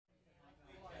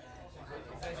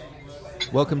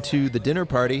Welcome to the dinner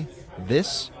party.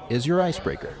 This is your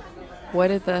icebreaker. What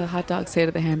did the hot dog say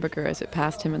to the hamburger as it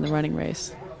passed him in the running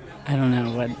race? I don't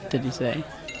know. What did he say?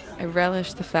 I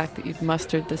relish the fact that you've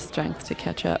mustered the strength to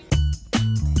catch up.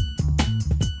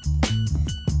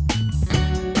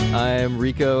 I'm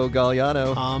Rico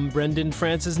Galliano. I'm Brendan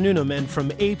Francis Noonan, and from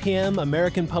APM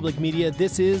American Public Media,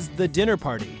 this is The Dinner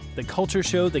Party, the culture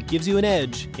show that gives you an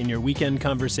edge in your weekend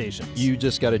conversations. You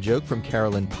just got a joke from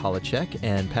Carolyn Polachek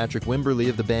and Patrick Wimberly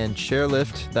of the band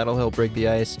Chairlift. That'll help break the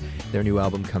ice. Their new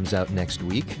album comes out next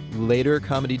week. Later,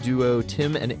 comedy duo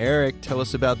Tim and Eric tell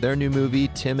us about their new movie,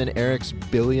 Tim and Eric's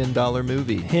 $1 billion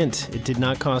movie. Hint, it did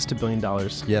not cost $1 billion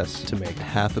Yes, to make.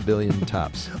 $500 million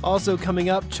tops. Also coming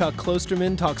up, Chuck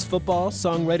Klosterman talks football.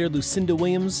 Songwriter Lucinda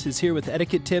Williams is here with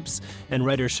etiquette tips, and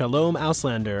writer Shalom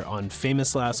Auslander on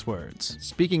famous last words.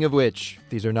 Speaking of which,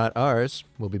 these are not ours.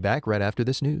 We'll be back right after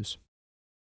this news.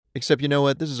 Except you know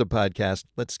what? This is a podcast.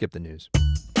 Let's skip the news.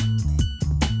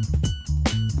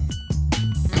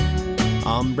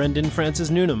 I'm Brendan Francis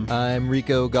Noonan. I'm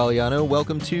Rico Galliano.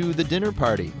 Welcome to The Dinner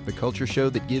Party, the culture show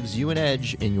that gives you an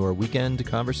edge in your weekend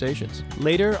conversations.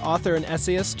 Later, author and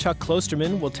essayist Chuck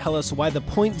Klosterman will tell us why the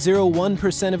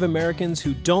 0.01% of Americans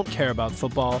who don't care about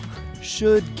football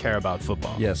should care about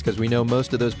football. Yes, because we know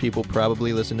most of those people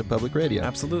probably listen to public radio.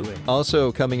 Absolutely.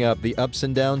 Also coming up, the ups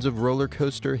and downs of roller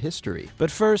coaster history.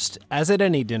 But first, as at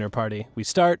any dinner party, we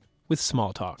start with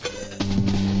small talk.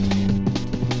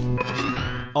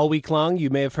 All week long, you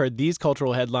may have heard these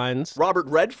cultural headlines. Robert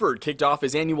Redford kicked off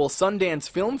his annual Sundance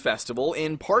Film Festival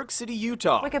in Park City,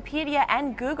 Utah. Wikipedia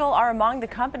and Google are among the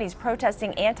companies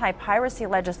protesting anti-piracy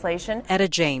legislation. Etta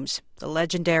James, the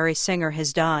legendary singer,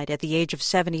 has died at the age of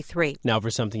 73. Now for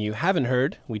something you haven't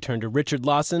heard, we turn to Richard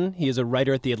Lawson. He is a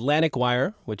writer at The Atlantic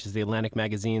Wire, which is the Atlantic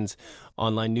magazine's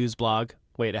online news blog.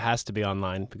 Wait, it has to be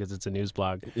online because it's a news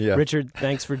blog. Yeah. Richard,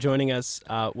 thanks for joining us.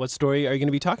 What story are you going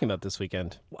to be talking about this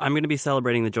weekend? I'm going to be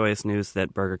celebrating the joyous news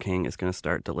that Burger King is going to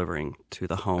start delivering to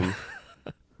the home.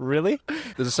 Really?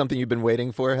 This is something you've been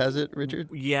waiting for, has it, Richard?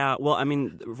 Yeah, well, I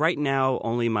mean, right now,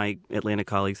 only my Atlanta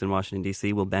colleagues in Washington,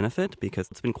 D.C. will benefit because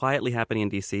it's been quietly happening in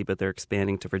D.C., but they're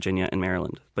expanding to Virginia and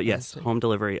Maryland. But yes, home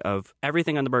delivery of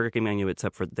everything on the Burger King menu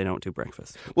except for they don't do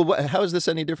breakfast. Well, how is this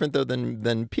any different, though,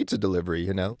 than pizza delivery,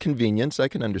 you know? Convenience, I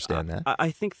can understand that. I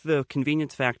think the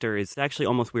convenience factor is actually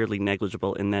almost weirdly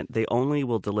negligible in that they only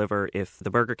will deliver if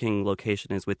the Burger King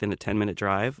location is within a 10-minute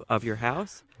drive of your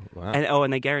house. Wow.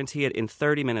 And they guarantee it in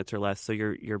 30 minutes or less, so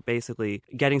you're basically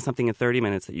getting something in 30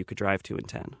 minutes that you could drive to in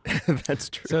 10. That's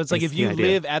true. So it's like if you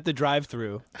live at the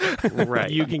drive-thru, right,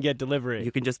 you can get delivery.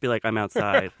 You can just be like, I'm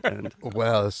outside. And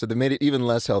Wow, so they made it even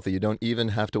less healthy. You don't even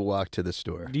have to walk to the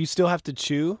store. Do you still have to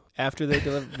chew after they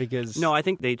deliver? Because no, I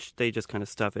think they just kind of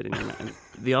stuff it in your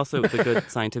mouth. The good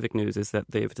scientific news is that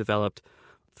they've developed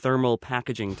thermal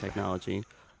packaging technology,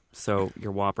 so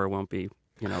your Whopper won't be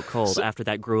cold after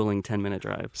that grueling 10-minute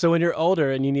drive. So when you're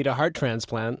older and you need a heart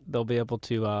transplant, they'll be able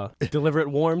to deliver it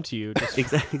warm to you.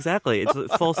 Exactly.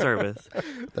 It's full service.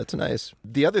 That's nice.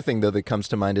 The other thing, though, that comes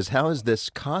to mind is how is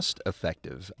this cost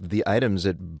effective? The items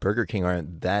at Burger King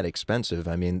aren't that expensive.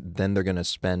 I mean, then they're going to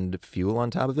spend fuel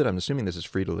on top of it. I'm assuming this is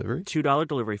free delivery? $2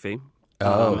 delivery fee.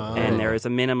 Oh. And there is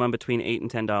a minimum between $8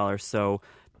 and $10, so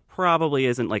probably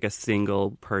isn't like a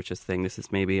single purchase thing. This is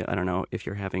maybe, I don't know, if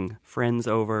you're having friends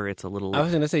over, it's a little... I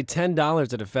was going to say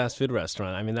 $10 at a fast food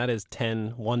restaurant. I mean, that is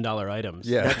 10 $1 items.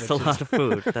 Yeah. That's a lot of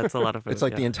food. That's a lot of food. It's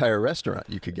like the entire restaurant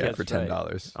you could get That's for $10.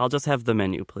 right. I'll just have the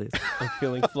menu, please. I'm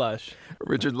feeling flush.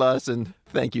 Richard Lawson,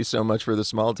 thank you so much for the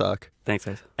small talk. Thanks,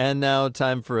 guys. And now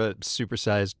time for a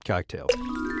supersized cocktail.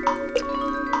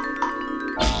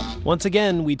 Once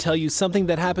again, we tell you something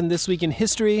that happened this week in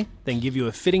history, then give you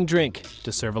a fitting drink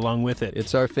to serve along with it.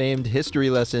 It's our famed history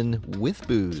lesson with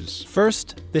booze.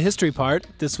 First, the history part.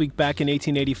 This week back in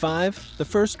 1885, the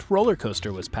first roller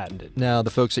coaster was patented. Now,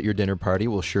 the folks at your dinner party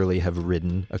will surely have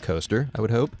ridden a coaster, I would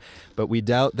hope, but we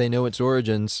doubt they know its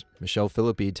origins. Michelle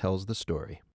Philippi tells the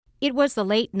story. It was the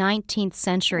late 19th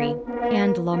century,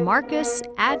 and Lamarcus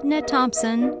Adna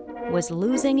Thompson was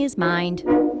losing his mind.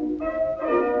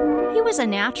 He was a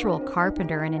natural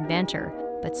carpenter and inventor,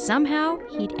 but somehow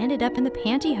he'd ended up in the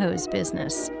pantyhose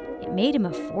business. It made him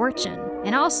a fortune,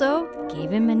 and also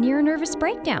gave him a near-nervous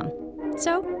breakdown.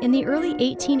 So, in the early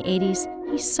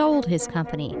 1880s, he sold his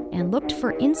company and looked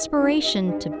for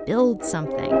inspiration to build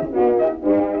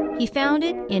something. He found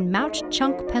it in Mouch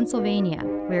Chunk, Pennsylvania,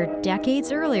 where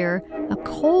decades earlier, a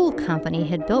coal company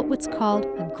had built what's called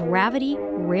a gravity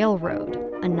railroad,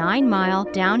 a 9-mile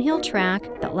downhill track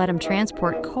that let him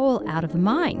transport coal out of the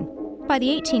mine. By the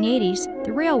 1880s,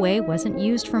 the railway wasn't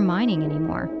used for mining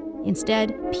anymore.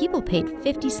 Instead, people paid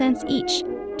 50 cents each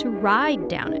to ride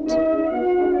down it.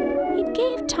 It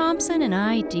gave Thompson an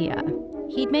idea.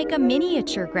 He'd make a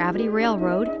miniature gravity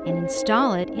railroad and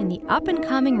install it in the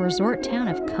up-and-coming resort town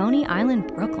of Coney Island,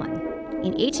 Brooklyn.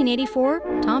 In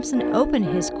 1884, Thompson opened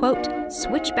his, quote,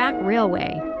 Switchback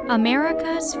Railway,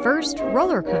 America's first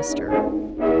roller coaster.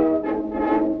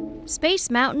 Space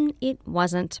Mountain it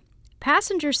wasn't.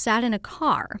 Passengers sat in a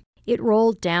car. It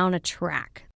rolled down a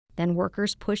track. Then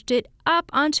workers pushed it up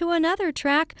onto another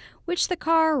track, which the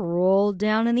car rolled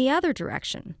down in the other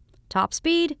direction. Top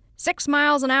speed, 6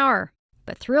 miles an hour.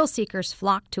 But thrill seekers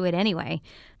flocked to it anyway.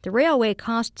 The railway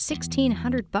cost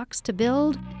 $1,600 to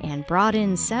build and brought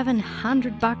in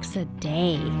 $700 a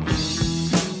day.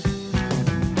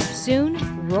 Soon,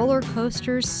 roller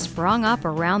coasters sprung up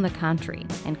around the country,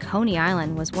 and Coney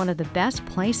Island was one of the best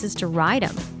places to ride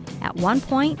them. At one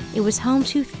point, it was home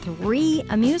to 3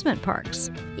 amusement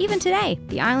parks. Even today,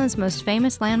 the island's most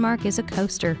famous landmark is a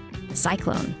coaster, the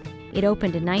Cyclone. It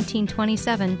opened in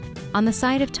 1927 on the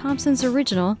site of Thompson's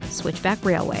original Switchback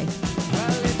Railway.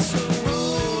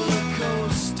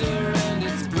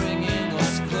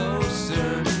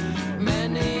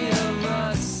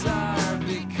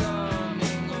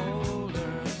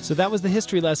 So that was the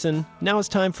history lesson. Now it's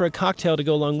time for a cocktail to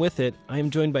go along with it. I am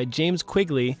joined by James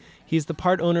Quigley. He's the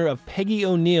part owner of Peggy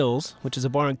O'Neill's, which is a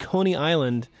bar on Coney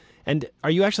Island. And are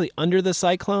you actually under the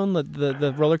Cyclone,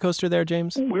 the roller coaster there,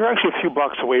 James? We're actually a few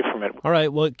blocks away from it. All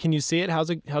right. Well, can you see it? How's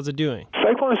it doing?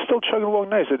 Cyclone is still chugging along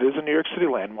nice. It is a New York City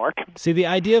landmark. See, the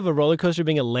idea of a roller coaster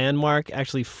being a landmark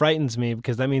actually frightens me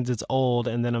because that means it's old,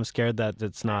 and then I'm scared that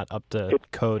it's not up to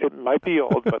code. It might be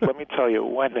old, but let me tell you,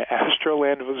 when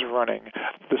Astroland was running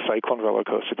the Cyclone roller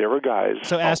coaster, there were guys.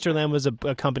 So Astroland was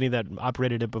a company that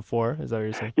operated it before? Is that what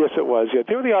you're saying? Yes, it was. Yeah,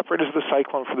 they were the operators of the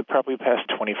Cyclone for the probably past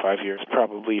 25 years,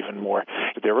 probably even more.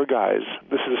 There were guys,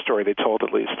 this is a story they told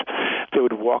at least, they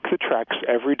would walk the tracks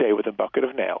every day with a bucket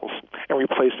of nails and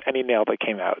replace any nail that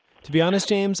came out. To be honest,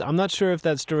 James, I'm not sure if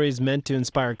that story is meant to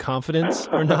inspire confidence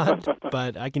or not,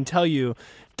 but I can tell you it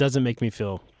doesn't make me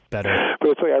feel better. But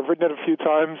it's like I've ridden it a few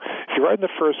times. If you're riding the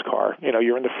first car,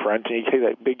 you're in the front and you take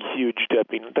that big, huge dip.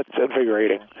 That's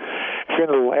invigorating. If you're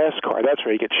in the last car, that's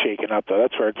where you get shaken up, though.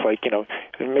 That's where it's like,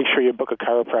 make sure you book a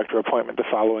chiropractor appointment the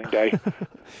following day.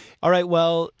 All right,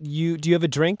 well, do you have a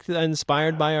drink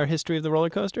inspired by our history of the roller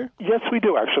coaster? Yes, we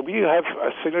do, actually. We have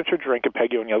a signature drink at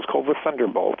Peggy O'Neill's called the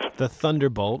Thunderbolt. The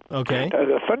Thunderbolt, okay.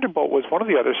 The Thunderbolt was one of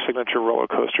the other signature roller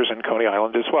coasters in Coney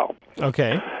Island as well.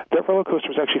 Okay. That roller coaster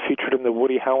was actually featured in the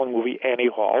Woody Allen movie Annie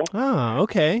Hall. Ah,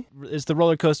 okay. Is the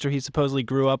roller coaster he supposedly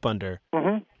grew up under?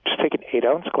 Mm-hmm. Just take an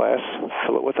 8-ounce glass,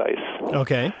 fill it with ice.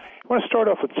 Okay. I want to start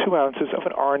off with 2 ounces of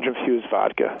an orange-infused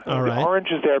vodka. All right. The orange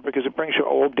is there because it brings you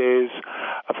old days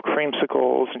of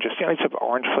creamsicles and just any type of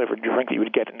orange-flavored drink that you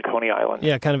would get in Coney Island.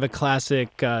 Yeah, kind of a classic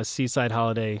seaside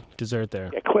holiday dessert there.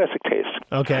 Yeah, classic taste.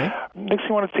 Okay. Next,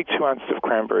 you want to take 2 ounces of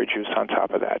cranberry juice on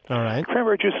top of that. All right.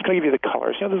 Cranberry juice is going to give you the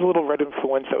colors. There's a little red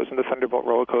influence that was in the Thunderbolt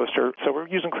roller coaster. So we're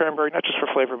using cranberry not just for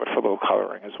flavor, but for a little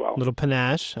coloring as well. A little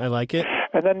panache. I like it.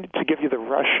 And then to give you the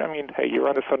rush, hey, you're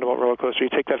on the Thunderbolt roller coaster. You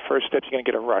take that first step, you're going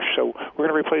to get a rush. So we're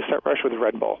going to replace that rush with a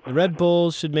Red Bull. The Red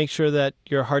Bull should make sure that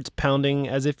your heart's pounding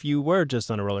as if you were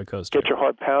just on a roller coaster. Get your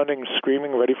heart pounding,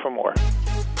 screaming, ready for more.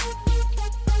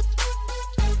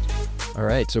 All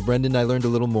right, so Brendan, I learned a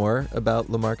little more about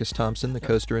LaMarcus Thompson, the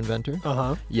coaster inventor.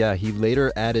 Uh-huh. Yeah, he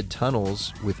later added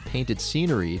tunnels with painted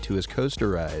scenery to his coaster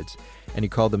rides, and he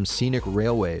called them scenic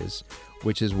railways,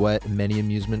 which is what many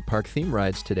amusement park theme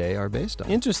rides today are based on.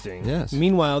 Interesting. Yes.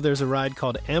 Meanwhile, there's a ride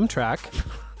called Amtrak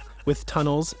with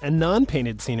tunnels and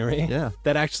non-painted scenery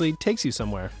that actually takes you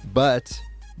somewhere. But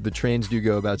the trains do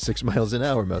go about 6 miles an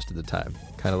hour most of the time,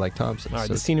 kind of like Thompson. All right,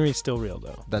 the scenery's still real,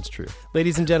 though. That's true.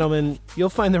 Ladies and gentlemen, you'll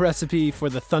find the recipe for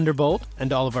the Thunderbolt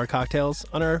and all of our cocktails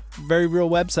on our very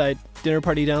real website,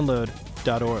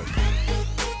 dinnerpartydownload.org.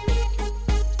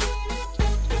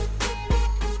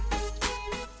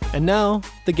 And now,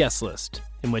 the guest list,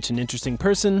 in which an interesting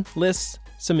person lists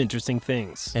some interesting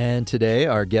things. And today,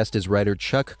 our guest is writer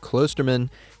Chuck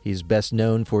Klosterman. He's best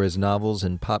known for his novels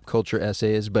and pop culture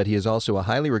essays, but he is also a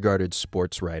highly regarded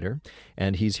sports writer.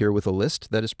 And he's here with a list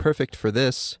that is perfect for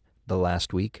this, the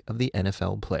last week of the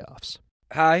NFL playoffs.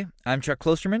 Hi, I'm Chuck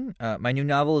Klosterman. My new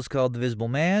novel is called The Visible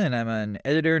Man, and I'm an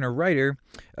editor and a writer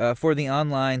for the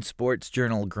online sports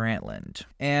journal Grantland.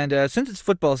 And since it's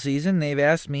football season, they've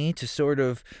asked me to sort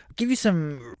of give you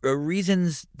some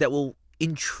reasons that will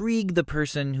intrigue the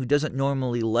person who doesn't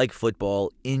normally like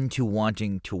football into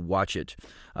wanting to watch it.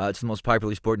 It's the most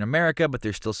popular sport in America, but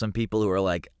there's still some people who are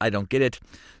like, I don't get it.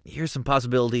 Here's some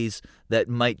possibilities that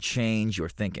might change your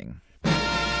thinking. The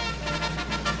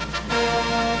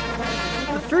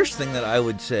first thing that I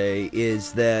would say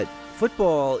is that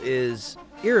football is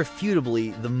irrefutably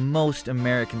the most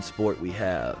American sport we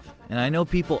have. And I know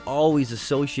people always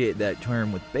associate that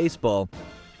term with baseball,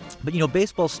 but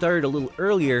baseball started a little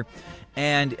earlier,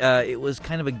 and it was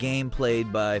kind of a game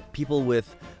played by people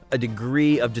with a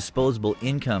degree of disposable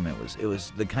income. It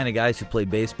was the kind of guys who played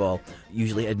baseball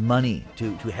usually had money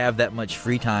to have that much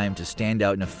free time to stand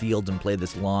out in a field and play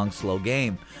this long, slow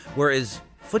game. Whereas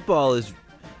football is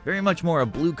very much more a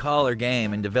blue-collar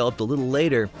game and developed a little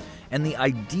later, and the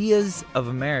ideas of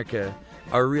America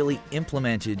are really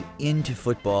implemented into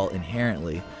football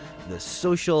inherently. The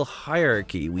social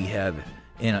hierarchy we have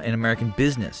in American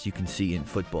business you can see in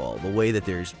football. The way that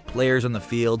there's players on the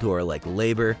field who are like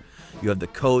labor. You have the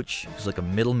coach, who's like a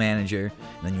middle manager,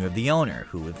 and then you have the owner,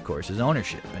 who, of course, is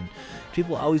ownership. And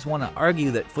people always want to argue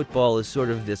that football is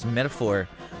sort of this metaphor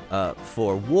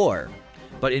for war.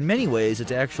 But in many ways,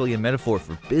 it's actually a metaphor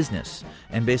for business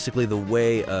and basically the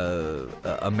way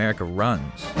America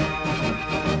runs.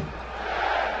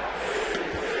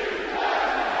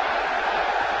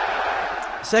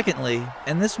 Secondly,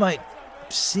 and this might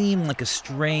seem like a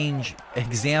strange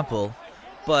example,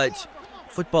 but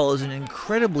football is an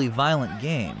incredibly violent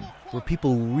game where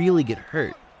people really get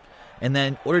hurt. And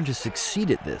then in order to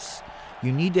succeed at this,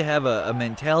 you need to have a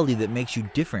mentality that makes you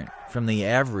different from the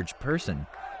average person.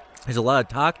 There's a lot of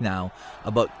talk now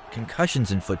about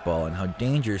concussions in football and how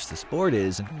dangerous the sport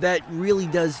is. And that really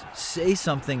does say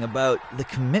something about the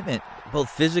commitment, both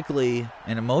physically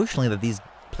and emotionally, that these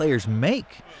players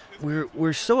make.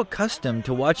 We're so accustomed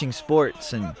to watching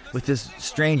sports and with this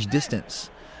strange distance.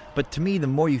 But to me, the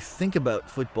more you think about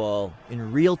football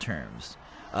in real terms,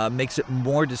 makes it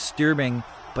more disturbing,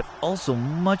 but also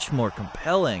much more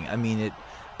compelling. I mean,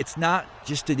 it's not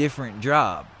just a different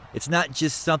job. It's not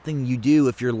just something you do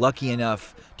if you're lucky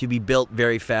enough to be built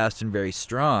very fast and very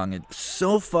strong. It's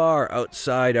so far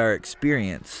outside our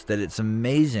experience that it's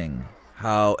amazing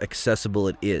how accessible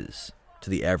it is to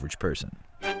the average person.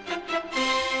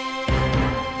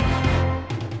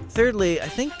 Thirdly, I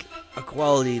think a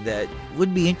quality that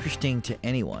would be interesting to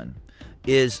anyone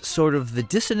is sort of the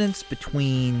dissonance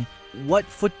between what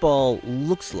football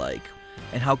looks like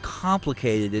and how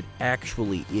complicated it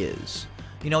actually is.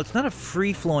 It's not a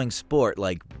free-flowing sport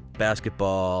like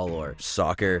basketball or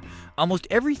soccer. Almost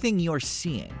everything you're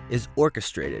seeing is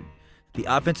orchestrated. The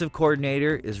offensive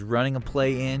coordinator is running a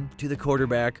play in to the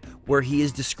quarterback where he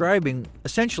is describing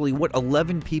essentially what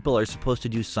 11 people are supposed to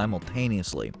do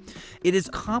simultaneously. It is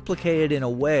complicated in a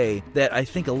way that I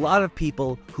think a lot of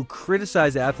people who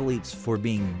criticize athletes for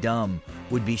being dumb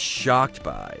would be shocked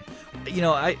by.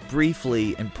 I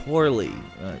briefly and poorly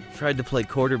tried to play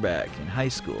quarterback in high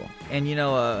school. And,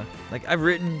 I've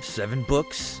written 7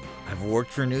 books, I've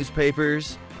worked for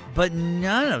newspapers, but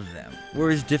none of them were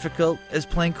as difficult as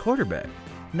playing quarterback.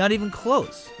 Not even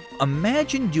close.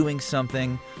 Imagine doing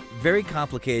something very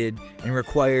complicated and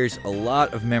requires a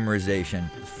lot of memorization.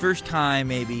 First time,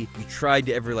 maybe, you tried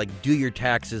to ever do your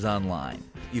taxes online.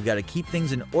 You've got to keep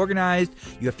things organized.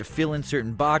 You have to fill in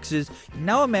certain boxes.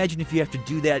 Now imagine if you have to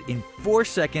do that in 4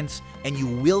 seconds and you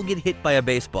will get hit by a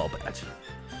baseball bat.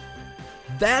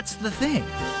 That's the thing.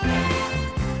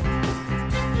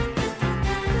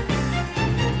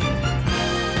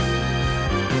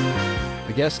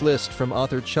 The guest list from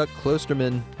author Chuck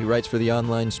Klosterman. He writes for the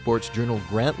online sports journal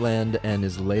Grantland, and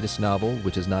his latest novel,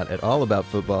 which is not at all about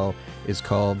football, is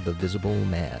called The Visible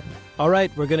Man. All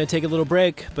right, we're going to take a little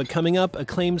break, but coming up,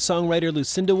 acclaimed songwriter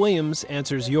Lucinda Williams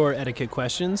answers your etiquette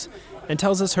questions and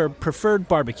tells us her preferred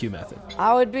barbecue method.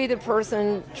 I would be the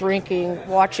person drinking,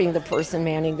 watching the person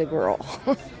manning the grill.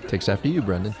 Takes after you,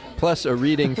 Brendan. Plus, a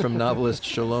reading from novelist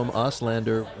Shalom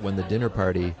Auslander, When the Dinner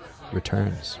Party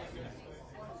Returns.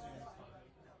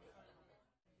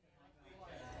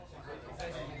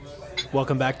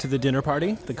 Welcome back to The Dinner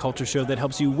Party, the culture show that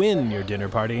helps you win your dinner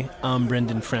party. I'm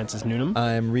Brendan Francis Noonan.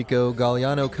 I'm Rico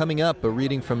Galliano. Coming up, a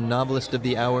reading from novelist of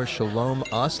the hour, Shalom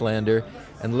Auslander.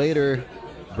 And later,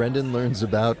 Brendan learns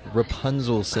about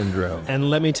Rapunzel syndrome. And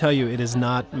let me tell you, it is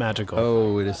not magical.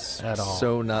 Oh, it is at all.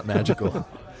 So not magical.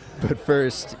 But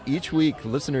first, each week,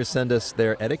 listeners send us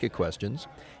their etiquette questions.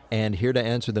 And here to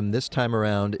answer them this time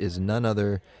around is none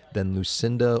other than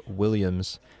Lucinda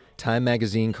Williams. Time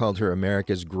magazine called her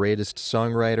America's greatest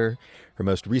songwriter. Her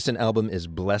most recent album is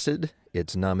Blessed.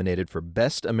 It's nominated for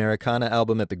Best Americana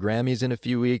Album at the Grammys in a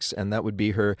few weeks, and that would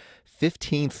be her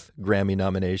 15th Grammy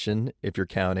nomination, if you're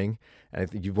counting. I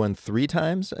think you've won 3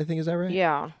 times, I think, is that right?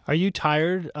 Yeah. Are you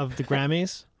tired of the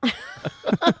Grammys?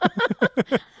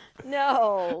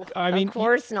 No, I mean, of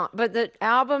course not. But the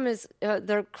album is,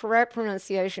 the correct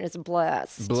pronunciation is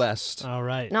blessed. Blessed. All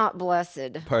right. Not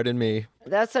blessed. Pardon me.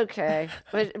 That's okay.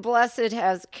 But blessed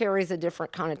carries a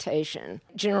different connotation.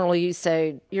 Generally, you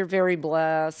say you're very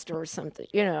blessed or something,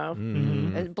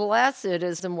 And blessed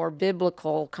is the more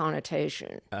biblical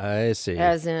connotation. I see.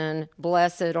 As in,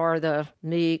 blessed are the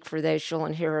meek, for they shall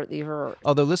inherit the earth.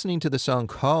 Although listening to the song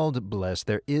called Blessed,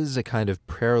 there is a kind of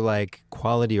prayer-like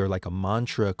quality or like a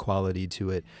mantra quality to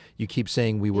it. You keep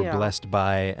saying we were blessed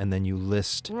by, and then you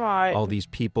list all these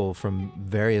people from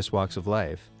various walks of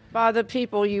life. By the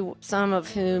people some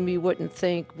of whom you wouldn't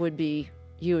think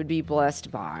you would be blessed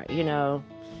by,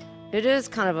 It is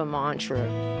kind of a mantra.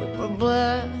 We were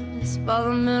blessed by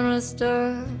the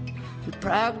minister who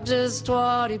practiced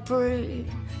what he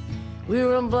preached. We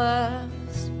were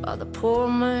blessed by the poor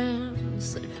man who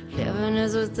said heaven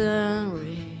is within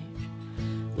reach.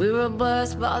 We were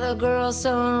blessed by the girl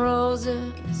selling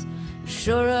roses who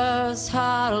showed us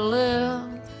how to live.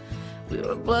 We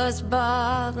were blessed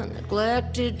by the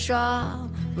neglected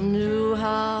child who knew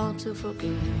how to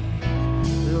forgive.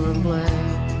 We were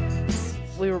blessed.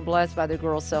 We were blessed by the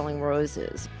girl selling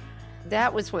roses.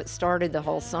 That was what started the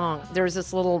whole song. There's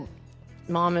this little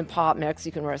mom and pop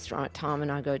Mexican restaurant Tom and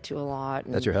I go to a lot.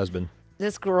 That's your husband.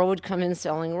 This girl would come in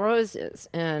selling roses,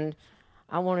 and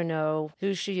I want to know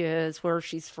who she is, where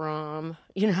she's from,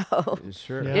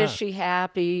 Sure. Is she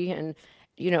happy? And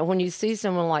when you see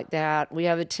someone like that, we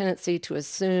have a tendency to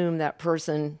assume that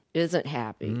person isn't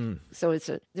happy. So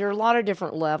there are a lot of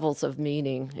different levels of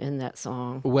meaning in that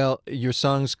song. Well, your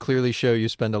songs clearly show you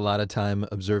spend a lot of time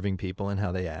observing people and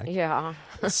how they act. Yeah.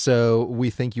 So we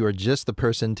think you are just the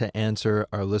person to answer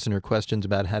our listener questions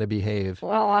about how to behave.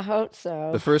 Well, I hope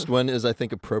so. The first one is, I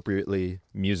think, appropriately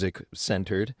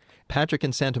music-centered. Patrick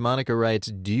in Santa Monica writes,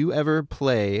 do you ever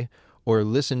play or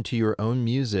listen to your own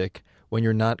music when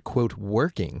you're not, quote,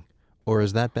 working? Or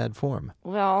is that bad form?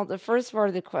 Well, the first part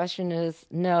of the question is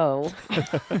no.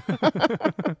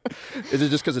 Is it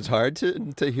just because it's hard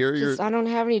to hear your... I don't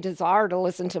have any desire to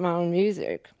listen to my own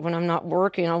music. When I'm not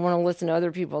working, I want to listen to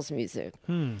other people's music.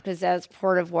 Because that's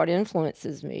part of what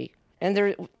influences me.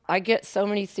 And I get so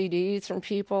many CDs from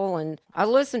people, and I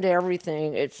listen to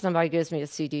everything. If somebody gives me a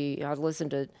CD, I listen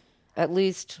to at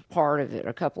least part of it,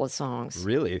 a couple of songs.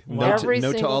 Really? Wow.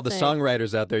 Note to all the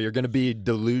songwriters out there, you're going to be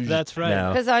deluged. That's right.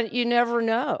 Now. Because you never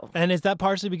know. And is that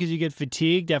partially because you get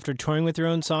fatigued after touring with your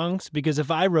own songs? Because if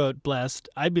I wrote Blessed,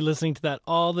 I'd be listening to that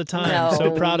all the time. No,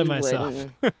 So proud of you myself.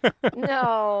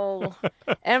 No.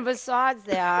 And besides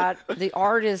that, the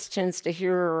artist tends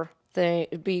to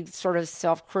be sort of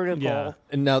self-critical. Yeah.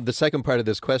 And now the second part of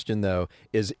this question, though,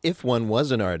 is if one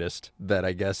was an artist that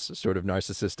I guess sort of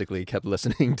narcissistically kept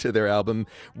listening to their album,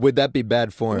 would that be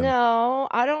bad form? No,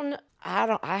 I don't.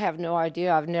 I have no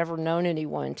idea. I've never known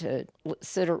anyone to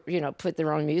sit or, put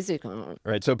their own music on.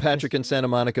 Right. So Patrick in Santa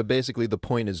Monica, basically the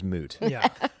point is moot. Yeah.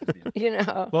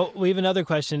 Well, we have another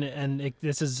question, and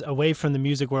this is away from the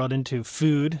music world into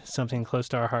food, something close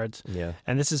to our hearts. Yeah.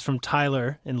 And this is from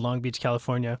Tyler in Long Beach,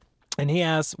 California. And he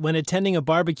asks, when attending a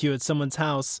barbecue at someone's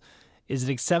house, is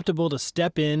it acceptable to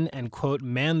step in and, quote,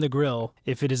 man the grill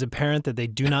if it is apparent that they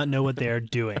do not know what they are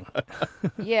doing?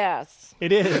 Yes.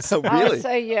 It is. Oh, really? I would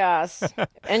say yes.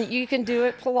 And you can do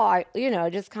it politely,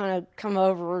 just kind of come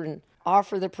over and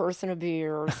offer the person a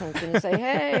beer or something and say,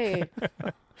 hey.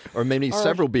 Or maybe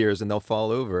several beers and they'll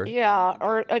fall over. Yeah,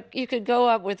 or you could go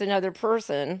up with another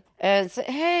person and say,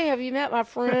 hey, have you met my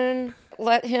friend?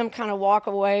 Let him kind of walk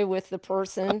away with the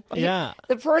person. Yeah.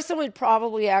 The person would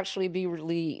probably actually be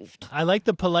relieved. I like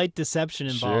the polite deception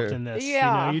involved in this.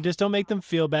 Yeah. You just don't make them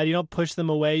feel bad. You don't push them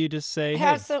away. You just say,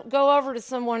 hey. Go over to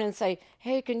someone and say,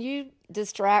 hey, can you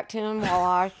distract him while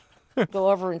I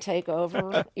go over and take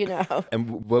over, And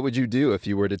what would you do if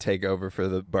you were to take over for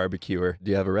the barbecuer?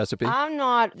 Do you have a recipe?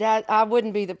 I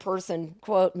wouldn't be the person,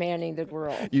 quote, manning the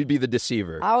grill. You'd be the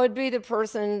deceiver. I would be the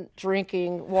person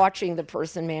watching the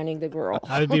person manning the grill.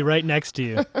 I would be right next to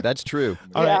you. That's true.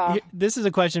 All right. This is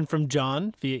a question from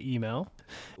John via email.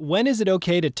 When is it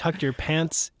okay to tuck your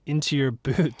pants into your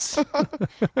boots?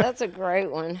 That's a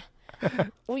great one.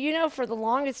 Well, for the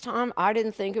longest time, I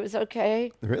didn't think it was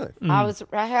okay. Really?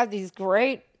 I had these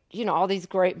great, all these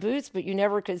great boots, but you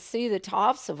never could see the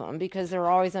tops of them because they're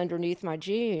always underneath my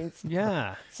jeans.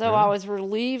 Yeah. So I was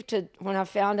relieved when I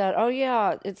found out, oh,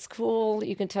 yeah, it's cool.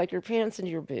 You can tuck your pants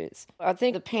into your boots. I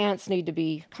think the pants need to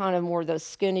be kind of more the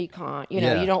skinny kind. You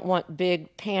don't want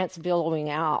big pants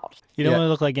billowing out. You don't want to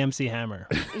look like MC Hammer.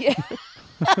 Yeah.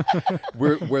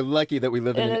 We're lucky that we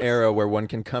live in And an it's- era where one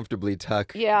can comfortably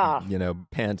tuck, Yeah.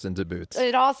 pants into boots.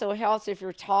 It also helps if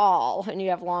you're tall and you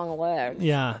have long legs.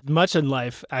 Yeah, much in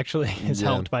life actually is Yeah.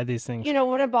 helped by these things. You know,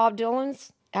 one of Bob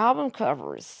Dylan's album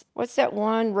covers. What's that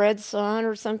one, Red Sun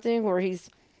or something, where he's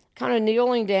kind of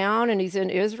kneeling down and he's in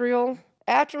Israel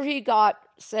after he got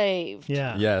saved.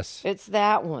 Yeah. Yes. It's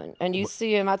that one. And you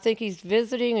see him, I think he's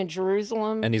visiting in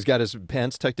Jerusalem. And he's got his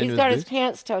pants tucked into He's got his his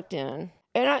pants tucked in.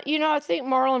 And I think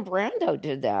Marlon Brando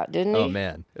did that, didn't he? Oh,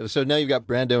 man. So now you've got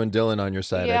Brando and Dylan on your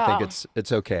side. I Yeah. think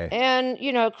it's okay. And,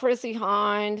 Chrissy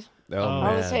Hind. Oh,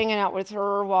 I was man. hanging out with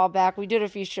her a while back. We did a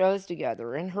few shows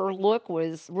together, and her look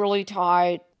was really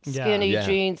tight, skinny Yeah.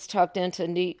 jeans tucked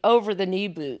into over the knee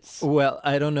boots. Well,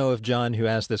 I don't know if John, who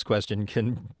asked this question,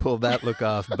 can pull that look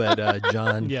off, but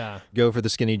John, go for the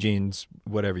skinny jeans,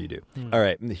 whatever you do. All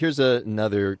right, here's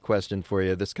another question for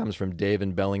you. This comes from Dave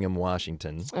in Bellingham,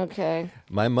 Washington. Okay.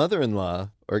 My mother-in-law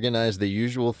organized the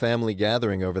usual family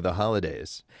gathering over the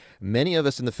holidays. Many of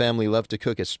us in the family love to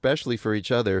cook, especially for each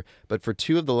other, but for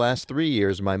 2 of the last 3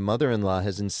 years, my mother-in-law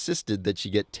has insisted that she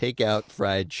get takeout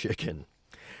fried chicken.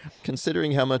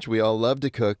 Considering how much we all love to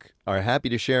cook, are happy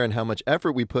to share, and how much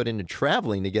effort we put into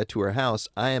traveling to get to her house,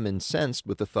 I am incensed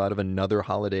with the thought of another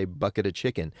holiday bucket of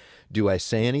chicken. Do I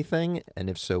say anything? And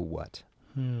if so, what?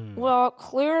 Well,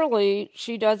 clearly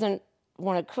she doesn't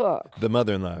want to cook. The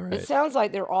mother-in-law, right? It sounds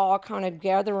like they're all kind of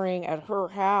gathering at her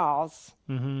house.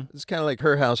 It's kind of like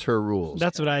her house, her rules.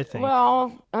 That's what I think.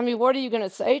 Well, I mean, what are you going to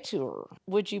say to her?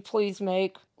 Would you please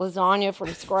make lasagna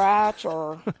from scratch?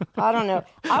 Or, I don't know.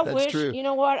 That's wish, true. You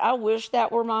know what? I wish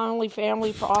that were my only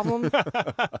family problem.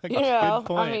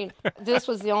 I mean, this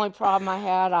was the only problem I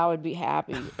had, I would be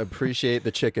happy. Appreciate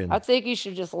the chicken. I think you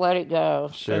should just let it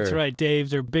go. Sure. That's right, Dave.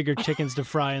 There are bigger chickens to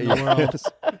fry in the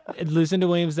world. Lucinda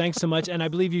Williams, thanks so much. And I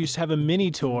believe you have a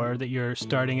mini tour that you're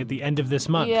starting at the end of this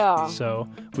month. Yeah. So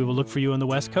we will look for you on the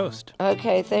West Coast.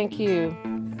 Okay, thank you.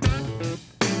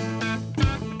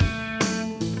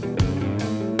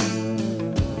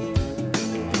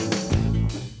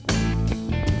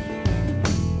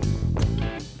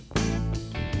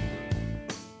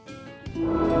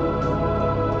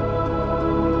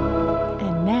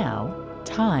 And now,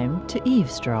 time to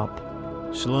eavesdrop.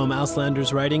 Shalom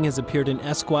Auslander's writing has appeared in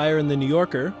Esquire and The New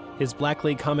Yorker. His Black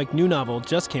comic new novel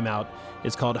just came out.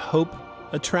 It's called Hope,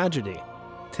 a Tragedy.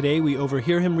 Today we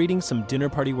overhear him reading some dinner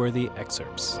party-worthy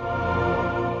excerpts.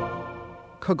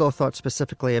 Kugel thought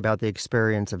specifically about the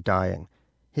experience of dying.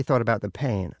 He thought about the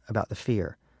pain, about the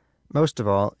fear. Most of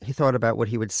all, he thought about what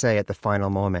he would say at the final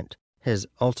moment, his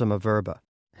ultima verba,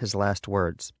 his last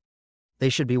words. They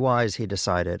should be wise, he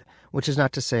decided, which is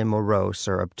not to say morose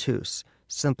or obtuse,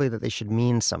 simply that they should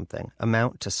mean something,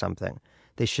 amount to something.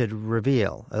 They should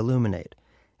reveal, illuminate.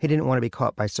 He didn't want to be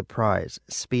caught by surprise,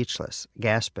 speechless,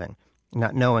 gasping,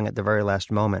 not knowing at the very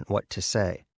last moment what to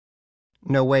say.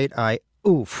 No, wait,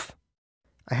 oof.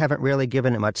 I haven't really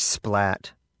given it much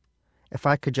splat. If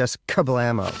I could just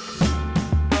kablamo.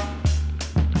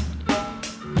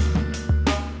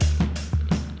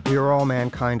 We are all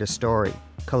mankind a story,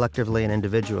 collectively and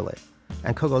individually,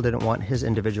 and Kugel didn't want his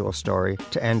individual story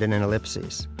to end in an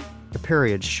ellipsis. A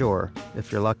period, sure,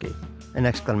 if you're lucky. An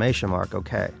exclamation mark,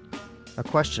 okay. A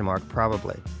question mark,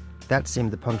 probably. That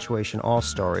seemed the punctuation all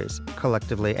stories,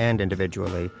 collectively and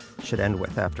individually, should end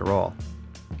with, after all.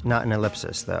 Not an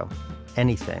ellipsis, though.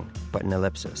 Anything but an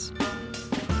ellipsis.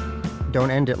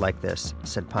 Don't end it like this,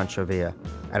 said Pancho Villa,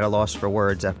 at a loss for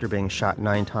words after being shot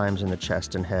 9 times in the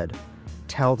chest and head.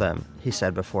 Tell them, he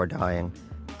said before dying,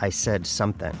 I said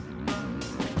something.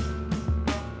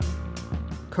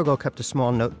 Kugel kept a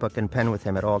small notebook and pen with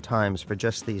him at all times for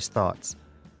just these thoughts.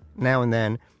 Now and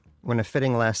then, when a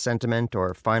fitting last sentiment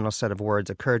or final set of words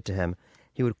occurred to him,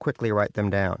 he would quickly write them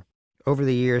down. Over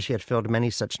the years he had filled many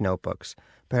such notebooks,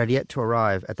 but had yet to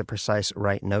arrive at the precise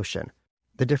right notion.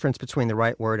 The difference between the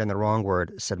right word and the wrong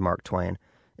word, said Mark Twain,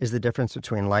 is the difference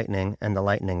between lightning and the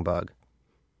lightning bug.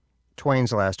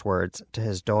 Twain's last words to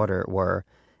his daughter were,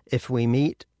 "If we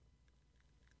meet,"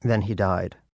 then he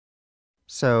died.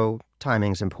 So,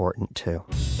 timing's important, too.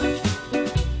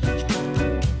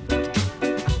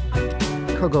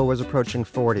 Kugel was approaching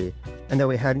 40, and though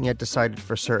he hadn't yet decided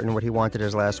for certain what he wanted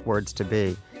his last words to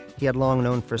be, he had long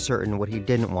known for certain what he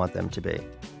didn't want them to be.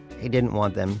 He didn't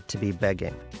want them to be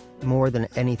begging. More than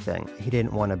anything, he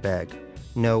didn't want to beg.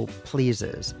 No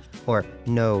pleases, or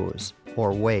no's,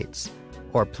 or waits,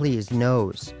 or please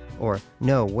no's, or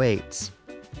no waits.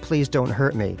 Please don't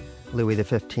hurt me, Louis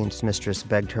XV's mistress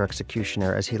begged her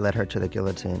executioner as he led her to the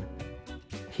guillotine.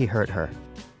 He hurt her.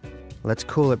 Let's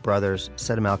cool it, brothers,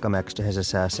 said Malcolm X to his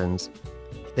assassins.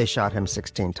 They shot him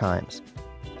 16 times.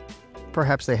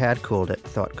 Perhaps they had cooled it,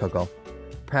 thought Kugel.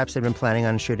 Perhaps they'd been planning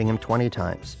on shooting him 20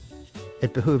 times.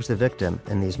 It behooves the victim,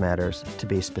 in these matters, to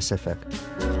be specific.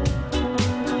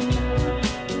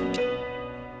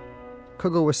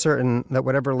 Kugel was certain that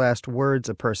whatever last words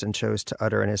a person chose to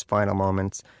utter in his final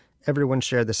moments, everyone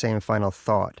shared the same final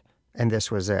thought, and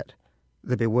this was it.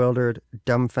 The bewildered,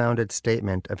 dumbfounded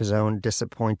statement of his own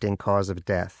disappointing cause of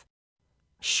death.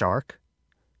 Shark?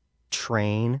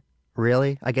 Train?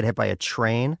 Really? I get hit by a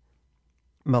train?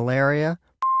 Malaria?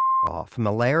 Off.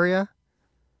 Malaria?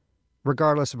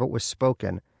 Regardless of what was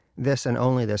spoken, this and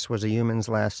only this was a human's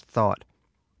last thought,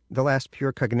 the last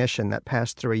pure cognition that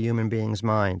passed through a human being's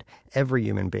mind, every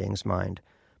human being's mind,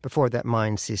 before that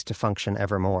mind ceased to function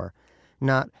evermore.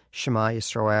 Not Shema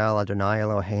Yisrael Adonai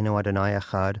Eloheinu Adonai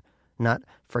Echad, not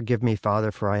Forgive me,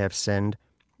 Father, for I have sinned,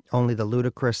 only the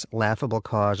ludicrous, laughable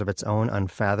cause of its own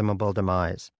unfathomable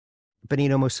demise.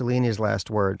 Benito Mussolini's last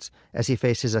words, as he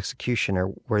faced his executioner,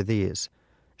 were these: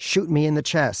 "Shoot me in the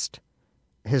chest."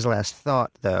 His last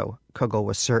thought, though, Kugel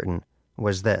was certain,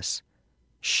 was this: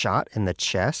 shot in the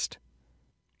chest?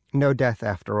 No death,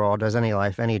 after all, does any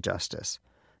life any justice.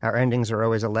 Our endings are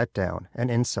always a letdown, an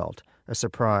insult, a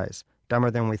surprise, dumber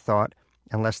than we thought,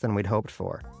 and less than we'd hoped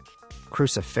for.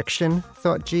 Crucifixion,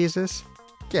 thought Jesus?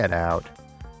 Get out.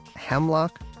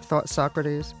 Hemlock, thought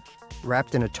Socrates?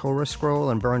 Wrapped in a Torah scroll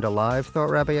and burned alive, thought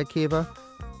Rabbi Akiva?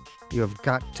 You have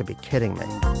got to be kidding me.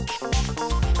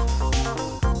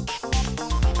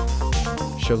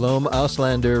 Shalom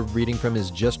Auslander reading from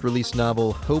his just-released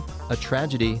novel, Hope, a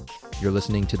Tragedy. You're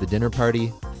listening to The Dinner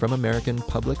Party from American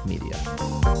Public Media.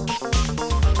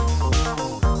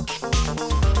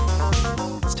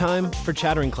 It's time for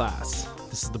Chattering Class.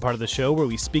 This is the part of the show where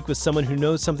we speak with someone who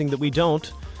knows something that we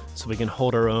don't, so we can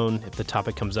hold our own if the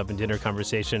topic comes up in dinner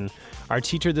conversation. Our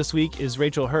teacher this week is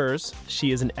Rachel Hers.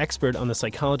 She is an expert on the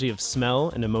psychology of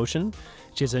smell and emotion.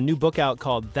 She has a new book out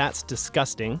called That's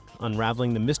Disgusting,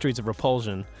 Unraveling the Mysteries of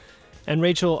Repulsion. And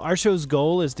Rachel, our show's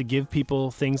goal is to give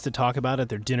people things to talk about at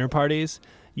their dinner parties,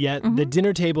 yet the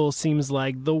dinner table seems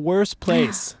like the worst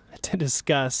place to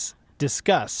discuss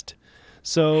disgust.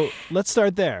 So let's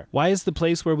start there. Why is the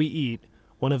place where we eat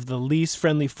one of the least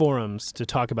friendly forums to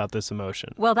talk about this emotion?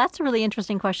 Well, that's a really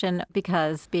interesting question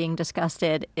because being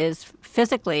disgusted is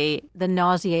physically the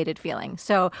nauseated feeling.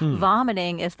 So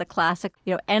vomiting is the classic,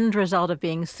 end result of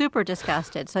being super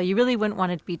disgusted. So you really wouldn't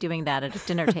want to be doing that at a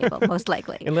dinner table, most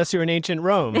likely. Unless you're in ancient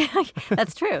Rome.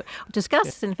 That's true. Disgust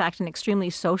is, in fact, an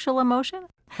extremely social emotion.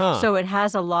 So it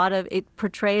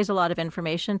portrays a lot of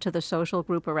information to the social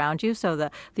group around you. So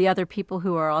the other people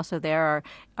who are also there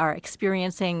are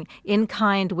experiencing in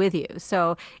kind with you.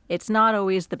 So it's not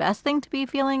always the best thing to be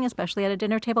feeling, especially at a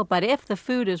dinner table. But if the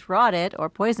food is rotted or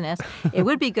poisonous, it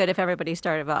would be good if everybody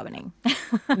started vomiting.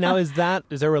 Now, is there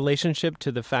a relationship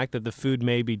to the fact that the food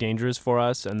may be dangerous for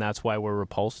us and that's why we're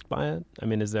repulsed by it? I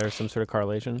mean, is there some sort of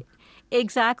correlation?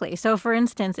 Exactly. So, for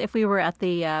instance, if we were at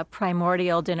the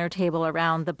primordial dinner table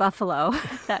around the buffalo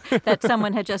that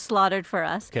someone had just slaughtered for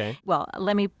us, well,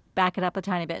 let me back it up a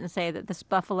tiny bit and say that this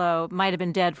buffalo might have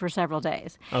been dead for several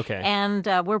days. Okay. And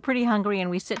we're pretty hungry, and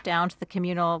we sit down to the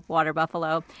communal water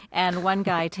buffalo, and one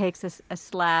guy takes a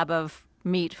slab of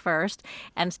meat first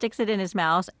and sticks it in his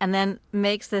mouth and then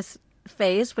makes this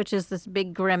face, which is this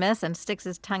big grimace, and sticks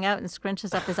his tongue out and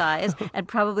scrunches up his eyes and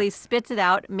probably spits it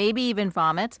out, maybe even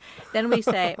vomits. Then we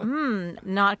say,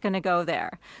 not going to go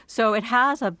there. So it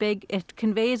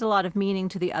conveys a lot of meaning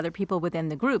to the other people within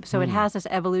the group. So it has this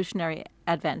evolutionary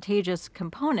advantageous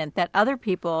component that other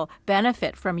people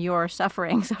benefit from your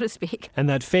suffering, so to speak. And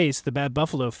that face, the bad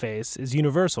buffalo face, is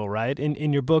universal, right?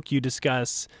 In your book, you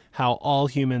discuss how all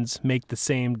humans make the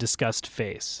same disgust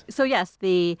face. So yes,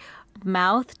 the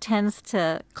mouth tends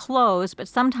to close, but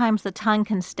sometimes the tongue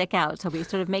can stick out. So we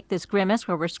sort of make this grimace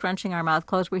where we're scrunching our mouth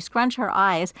closed. We scrunch our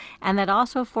eyes, and that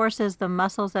also forces the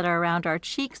muscles that are around our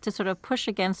cheeks to sort of push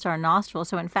against our nostrils.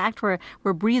 So in fact, we're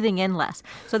breathing in less.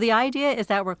 So the idea is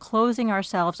that we're closing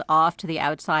ourselves off to the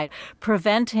outside,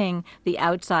 preventing the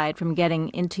outside from getting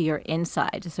into your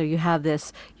inside. So you have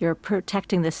this, you're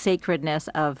protecting the sacredness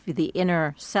of the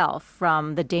inner self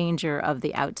from the danger of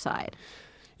the outside.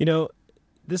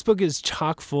 This book is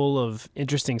chock full of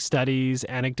interesting studies,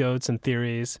 anecdotes, and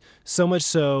theories, so much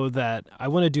so that I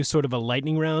want to do sort of a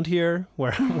lightning round here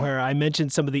where I mention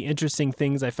some of the interesting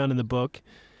things I found in the book,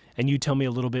 and you tell me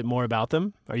a little bit more about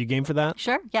them. Are you game for that?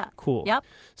 Sure, yeah. Cool. Yep.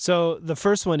 So the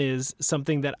first one is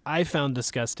something that I found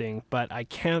disgusting, but I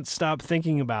can't stop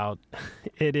thinking about.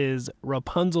 It is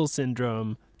Rapunzel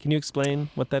syndrome. Can you explain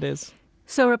what that is?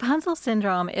 So Rapunzel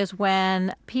syndrome is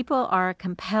when people are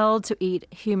compelled to eat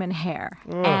human hair.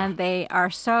 And they are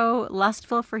so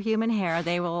lustful for human hair,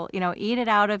 they will, eat it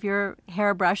out of your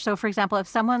hairbrush. So, for example, if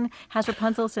someone has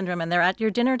Rapunzel syndrome and they're at your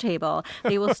dinner table,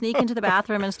 they will sneak into the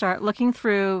bathroom and start looking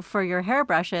through for your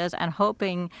hairbrushes and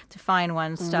hoping to find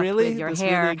one stuffed with your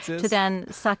hair to then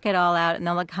suck it all out. And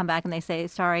then they'll come back and they say,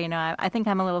 sorry, I think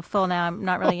I'm a little full now. I'm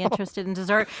not really interested in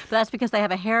dessert. But that's because they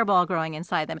have a hairball growing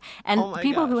inside them. And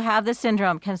people who have this syndrome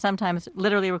can sometimes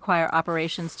literally require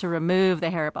operations to remove the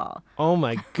hairball. Oh,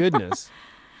 my goodness.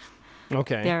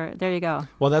 Okay. There you go.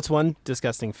 Well, that's one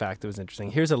disgusting fact that was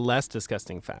interesting. Here's a less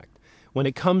disgusting fact. When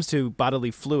it comes to bodily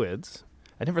fluids,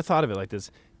 I never thought of it like this.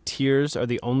 Tears are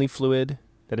the only fluid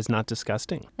that is not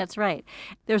disgusting. That's right.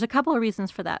 There's a couple of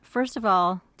reasons for that. First of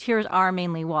all, tears are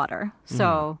mainly water.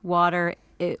 So water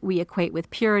we equate with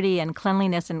purity and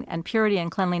cleanliness, and purity and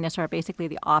cleanliness are basically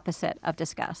the opposite of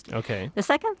disgust. Okay. The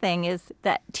second thing is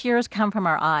that tears come from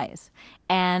our eyes.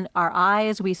 And our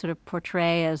eyes we sort of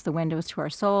portray as the windows to our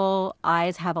soul.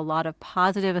 Eyes have a lot of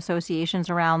positive associations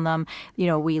around them.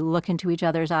 We look into each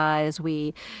other's eyes.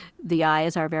 The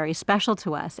eyes are very special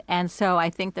to us. And so I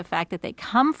think the fact that they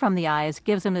come from the eyes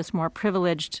gives them this more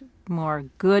privileged, more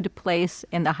good place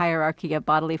in the hierarchy of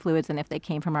bodily fluids than if they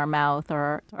came from our mouth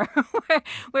or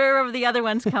wherever the other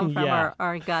ones come from,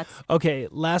 our guts. Okay,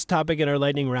 last topic in our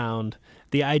lightning round,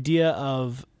 the idea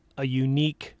of a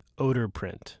unique odor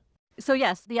print. So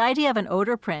yes, the idea of an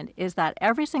odor print is that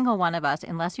every single one of us,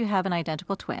 unless you have an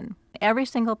identical twin, every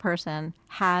single person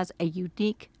has a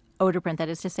unique odor print. That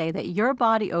is to say that your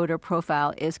body odor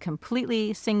profile is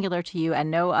completely singular to you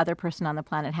and no other person on the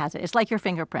planet has it. It's like your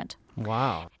fingerprint.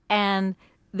 Wow. And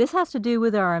this has to do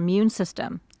with our immune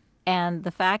system. And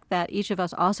the fact that each of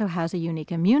us also has a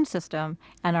unique immune system,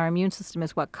 and our immune system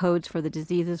is what codes for the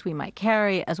diseases we might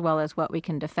carry, as well as what we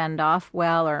can defend off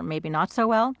well or maybe not so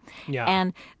well. Yeah.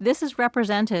 And this is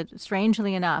represented,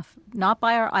 strangely enough, not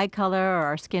by our eye color or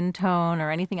our skin tone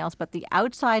or anything else, but the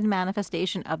outside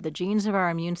manifestation of the genes of our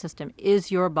immune system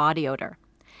is your body odor.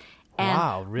 And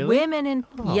wow, really?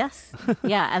 Yes.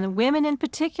 Yeah, and women in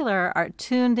particular are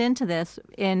tuned into this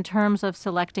in terms of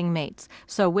selecting mates.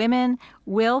 So women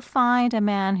will find a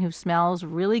man who smells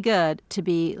really good to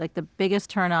be like the biggest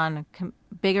turn on,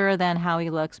 bigger than how he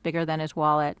looks, bigger than his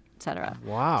wallet, etc.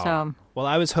 Wow. So, well,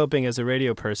 I was hoping as a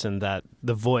radio person that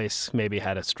the voice maybe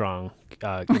had a strong,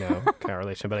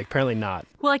 correlation, but apparently not.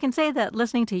 Well, I can say that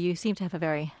listening to you seem to have a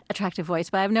very attractive voice,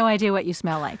 but I have no idea what you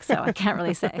smell like, so I can't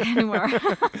really say anymore.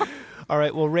 All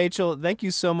right. Well, Rachel, thank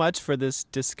you so much for this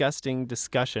disgusting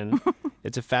discussion.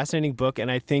 It's a fascinating book,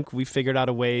 and I think we figured out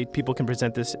a way people can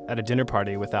present this at a dinner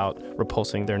party without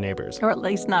repulsing their neighbors. Or at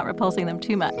least not repulsing them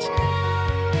too much.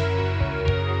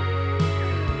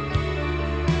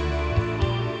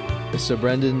 So,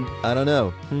 Brendan, I don't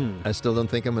know. I still don't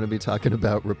think I'm going to be talking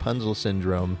about Rapunzel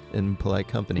syndrome in polite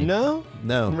company. No?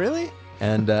 No. Really?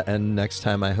 And next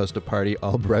time I host a party,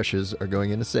 all brushes are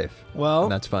going in a safe. Well,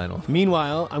 and that's final.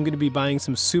 Meanwhile, I'm going to be buying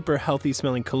some super healthy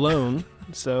smelling cologne,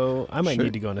 so I might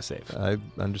need to go in a safe. I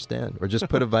understand. Or just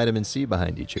put a vitamin C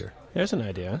behind each ear. There's an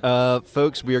idea.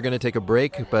 Folks, we are going to take a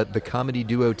break, but the comedy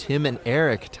duo Tim and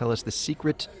Eric tell us the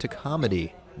secret to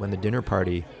comedy when the dinner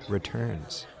party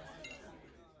returns.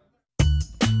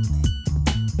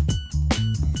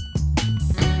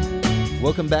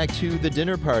 Welcome back to The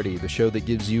Dinner Party, the show that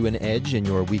gives you an edge in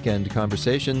your weekend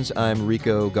conversations. I'm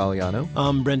Rico Galliano.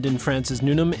 I'm Brendan Francis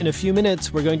Noonan. In a few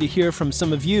minutes, we're going to hear from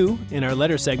some of you in our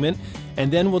letter segment,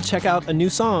 and then we'll check out a new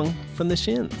song from the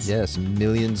Shins. Yes,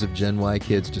 millions of Gen Y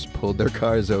kids just pulled their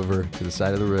cars over to the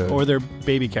side of the road. Or their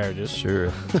baby carriages.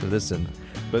 Sure, to listen.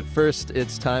 But first,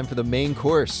 it's time for the main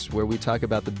course, where we talk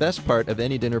about the best part of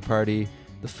any dinner party,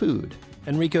 the food.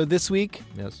 Enrico, this week,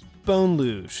 yes, bone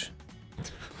luge.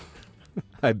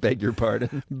 I beg your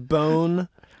pardon. Bone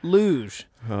luge.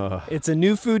 It's a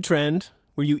new food trend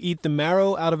where you eat the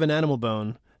marrow out of an animal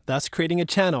bone, thus creating a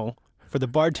channel for the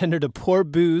bartender to pour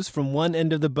booze from one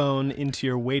end of the bone into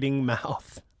your waiting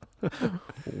mouth.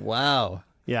 Wow.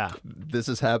 Yeah. This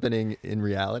is happening in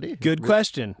reality? Good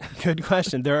question. Good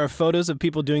question. There are photos of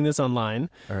people doing this online.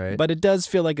 All right. But it does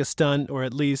feel like a stunt, or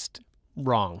at least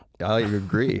wrong. I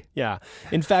agree. Yeah.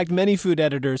 In fact, many food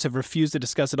editors have refused to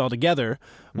discuss it altogether.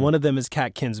 One of them is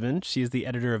Kat Kinsman. She is the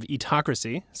editor of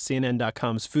Etocracy,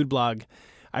 CNN.com's food blog.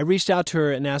 I reached out to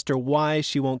her and asked her why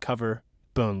she won't cover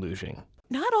bone luging.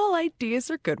 Not all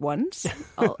ideas are good ones.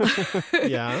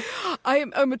 Yeah.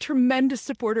 I'm a tremendous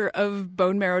supporter of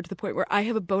bone marrow to the point where I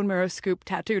have a bone marrow scoop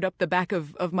tattooed up the back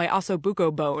of my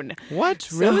ossobuco bone. What?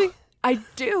 So, really? I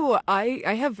do.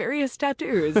 I have various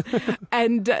tattoos,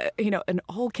 and there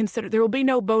will be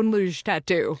no bone luge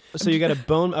tattoo. So you got a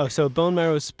bone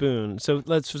marrow spoon. So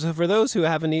for those who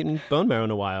haven't eaten bone marrow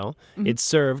in a while, it's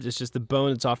served. It's just the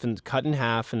bone. It's often cut in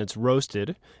half and it's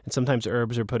roasted. And sometimes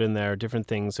herbs are put in there. Different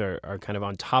things are kind of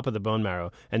on top of the bone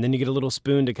marrow. And then you get a little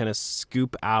spoon to kind of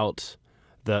scoop out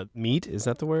the meat. Is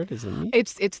that the word? Is it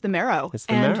meat? It's the marrow. It's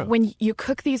the marrow. When you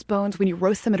cook these bones, when you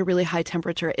roast them at a really high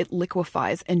temperature, it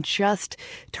liquefies and just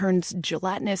turns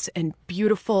gelatinous and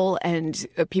beautiful, and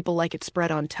people like it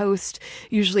spread on toast.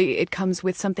 Usually it comes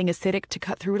with something acidic to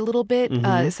cut through it a little bit.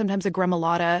 Sometimes a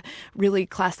gremolata, really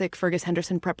classic Fergus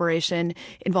Henderson preparation,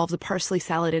 involves a parsley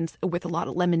salad with a lot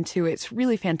of lemon to it. It's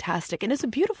really fantastic, and it's a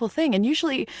beautiful thing. And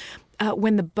usually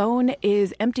when the bone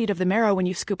is emptied of the marrow, when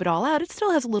you scoop it all out, it still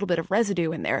has a little bit of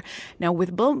residue in there. Now,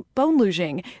 with bone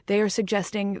luging, they are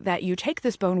suggesting that you take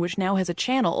this bone, which now has a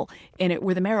channel in it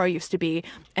where the marrow used to be,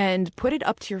 and put it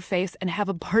up to your face and have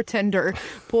a bartender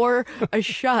pour a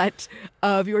shot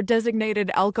of your designated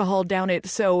alcohol down it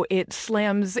so it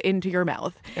slams into your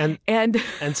mouth. And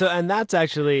that's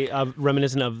actually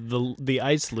reminiscent of the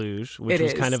ice luge, which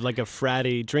was kind of like a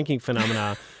fratty drinking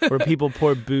phenomena where people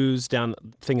pour booze down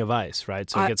a thing of ice. Right?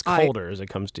 So it gets colder as it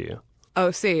comes to you.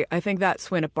 Oh, see, I think that's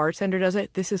when a bartender does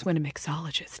it. This is when a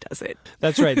mixologist does it.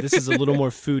 That's right. This is a little more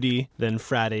foodie than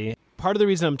fratty. Part of the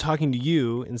reason I'm talking to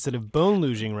you instead of bone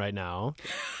luging right now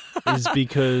is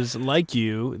because, like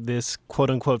you, this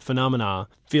quote-unquote phenomena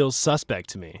feels suspect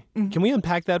to me. Can we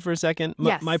unpack that for a second?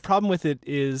 Yes. My problem with it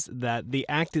is that the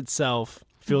act itself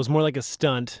feels more like a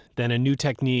stunt than a new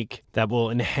technique that will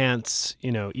enhance,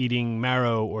 eating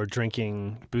marrow or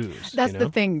drinking booze. That's the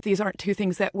thing. These aren't two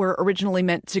things that were originally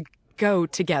meant to go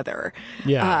together.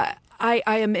 Yeah. I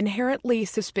am inherently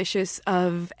suspicious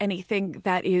of anything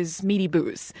that is meaty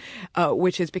booze,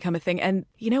 which has become a thing. And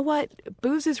you know what?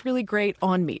 Booze is really great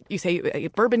on meat. You say a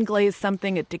bourbon glazed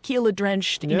something, a tequila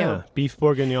drenched, beef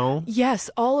bourguignon. Yes,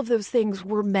 all of those things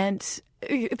were meant.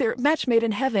 They're match made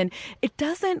in heaven. It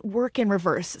doesn't work in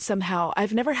reverse somehow.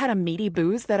 I've never had a meaty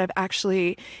booze that I've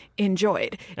actually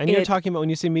enjoyed. And you're talking about, when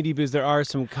you say meaty booze, there are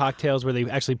some cocktails where they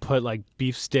actually put like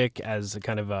beef stick as a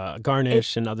kind of a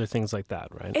garnish and other things like that,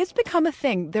 right? It's become a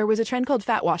thing. There was a trend called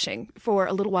fat washing for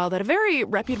a little while that a very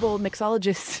reputable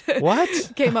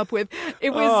mixologist came up with.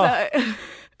 It was...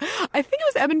 I think it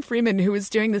was Evan Freeman who was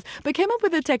doing this, but came up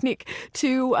with a technique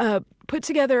to put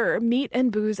together meat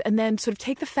and booze and then sort of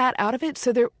take the fat out of it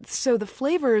so the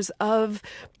flavors of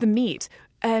the meat,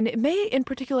 and it may in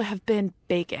particular have been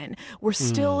bacon, were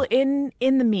still in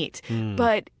the meat.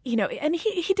 But, and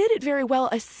he did it very well.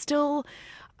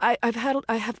 I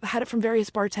have had it from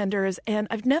various bartenders, and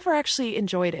I've never actually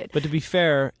enjoyed it. But to be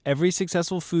fair, every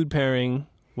successful food pairing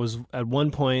was at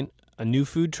one point a new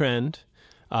food trend.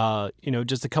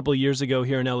 Just a couple of years ago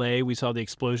here in LA, we saw the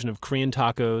explosion of Korean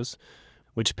tacos,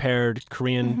 which paired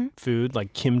Korean food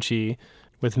like kimchi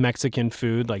with Mexican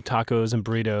food like tacos and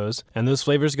burritos. And those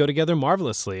flavors go together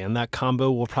marvelously, and that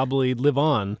combo will probably live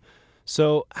on.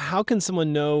 So how can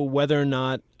someone know whether or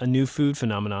not a new food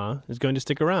phenomena is going to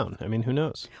stick around? I mean, who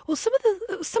knows? Well, some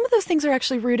of those things are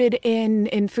actually rooted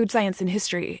in food science and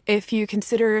history. If you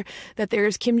consider that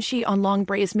there's kimchi on long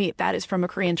braised meat, that is from a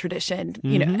Korean tradition,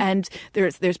 and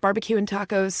there's barbecue and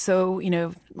tacos. So,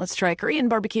 let's try Korean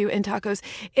barbecue and tacos.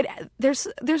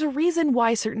 There's a reason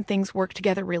why certain things work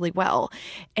together really well.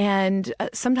 And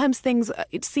sometimes things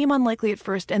seem unlikely at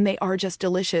first, and they are just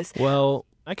delicious. Well,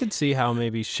 I could see how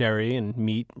maybe sherry and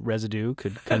meat residue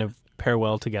could kind of pair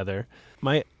well together.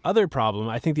 My other problem,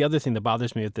 I think the other thing that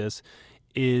bothers me with this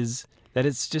is that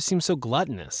it just seems so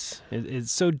gluttonous.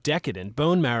 It's so decadent.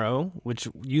 Bone marrow, which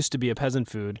used to be a peasant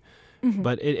food,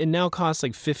 but it now costs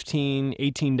like $15,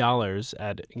 $18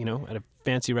 at a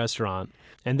fancy restaurant.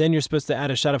 And then you're supposed to add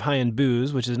a shot of high-end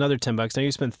booze, which is another $10. Now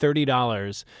you spend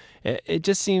 $30. It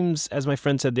just seems, as my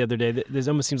friend said the other day, this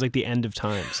almost seams like the end of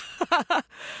times.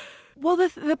 Well,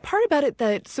 the part about it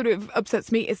that sort of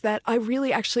upsets me is that I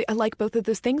like both of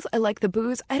those things. I like the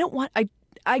booze. I don't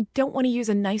want to use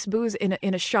a nice booze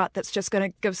in a shot that's just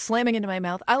going to go slamming into my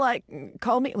mouth.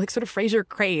 Call me like sort of Fraser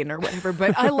Crane or whatever,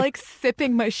 but I like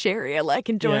sipping my sherry. I like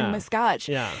enjoying my scotch.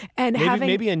 Yeah. And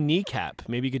maybe a kneecap.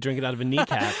 Maybe you could drink it out of a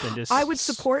kneecap and just... I would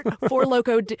support Four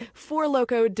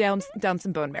Loko down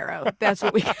some bone marrow. That's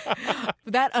what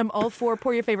that I'm all for.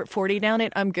 Pour your favorite 40 down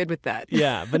it. I'm good with that.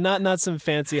 Yeah, but not some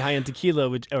fancy high-end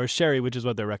tequila or sherry, which is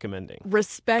what they're recommending.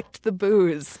 Respect the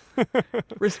booze.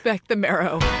 Respect the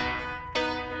marrow.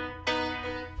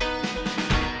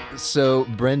 So,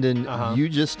 Brendan, you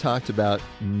just talked about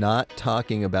not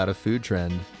talking about a food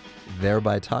trend,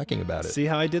 thereby talking about it. See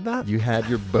how I did that? You had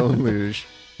your bone luge,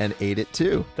 And ate it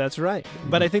too. That's right.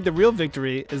 But I think the real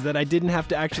victory is that I didn't have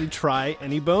to actually try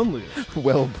any bone luge.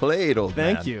 Well played, old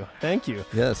man. Thank you.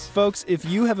 Yes. Folks, if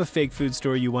you have a fake food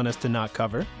story you want us to not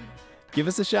cover, give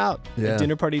us a shout at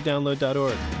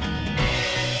dinnerpartydownload.org.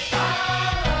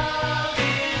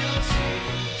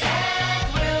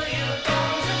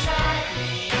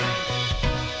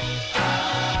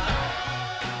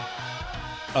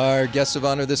 Our guests of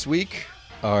honor this week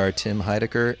are Tim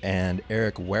Heidecker and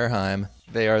Eric Wareheim.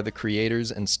 They are the creators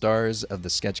and stars of the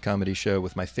sketch comedy show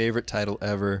with my favorite title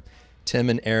ever, Tim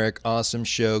and Eric, awesome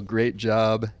show, great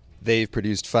job. They've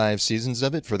produced 5 seasons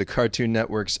of it for the Cartoon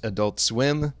Network's Adult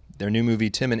Swim. Their new movie,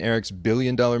 Tim and Eric's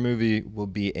billion-dollar movie, will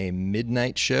be a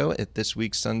midnight show at this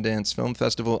week's Sundance Film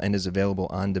Festival and is available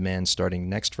on demand starting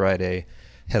next Friday.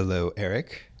 Hello,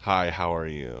 Eric. Hi, how are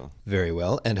you? Very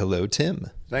well. And hello, Tim.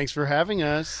 Thanks for having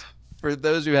us. For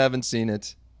those who haven't seen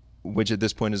it, which at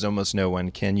this point is almost no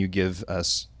one, can you give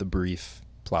us the brief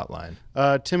plot line?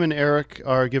 Tim and Eric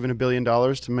are given $1 billion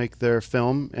to make their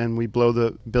film, and we blow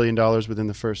the $1 billion within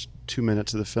the first 2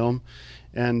 minutes of the film.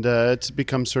 And it's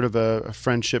become sort of a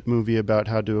friendship movie about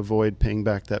how to avoid paying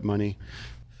back that money.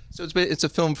 So it's a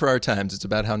film for our times. It's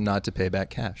about how not to pay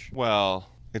back cash. Well,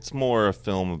 it's more a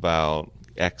film about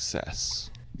excess.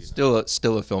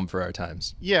 Still a film for our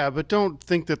times. Yeah, but don't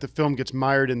think that the film gets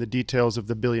mired in the details of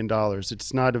the $1 billion.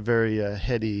 It's not a very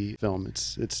heady film.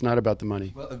 It's not about the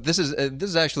money. Well, this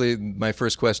is actually my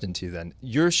first question to you then.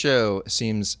 Your show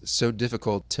seems so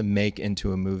difficult to make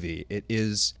into a movie. It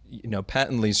is,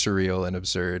 patently surreal and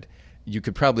absurd. You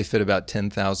could probably fit about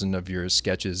 10,000 of your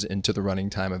sketches into the running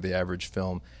time of the average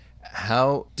film.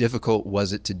 How difficult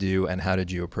was it to do, and how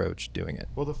did you approach doing it?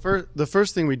 Well, the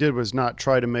first thing we did was not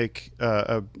try to make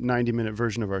a 90-minute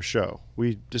version of our show.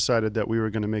 We decided that we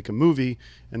were going to make a movie,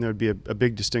 and there would be a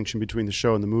big distinction between the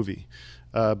show and the movie.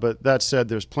 But that said,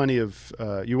 there's plenty of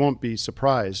you won't be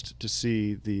surprised to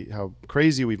see how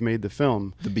crazy we've made the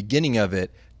film. The beginning of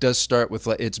it does start with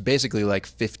it's basically like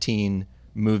 15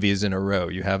 movies in a row.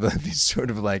 You have these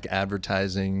sort of like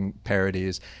advertising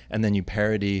parodies, and then you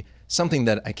parody something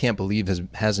that I can't believe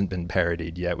hasn't been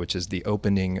parodied yet, which is the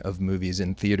opening of movies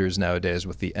in theaters nowadays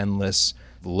with the endless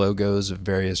logos of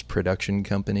various production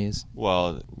companies.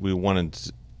 Well, we wanted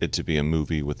it to be a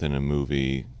movie within a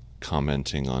movie,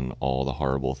 commenting on all the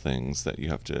horrible things that you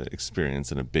have to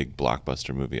experience in a big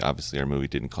blockbuster movie. Obviously, our movie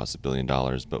didn't cost $1 billion,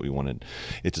 but we wanted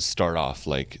it to start off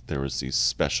like there was these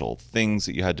special things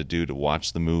that you had to do to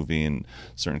watch the movie and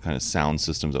certain kind of sound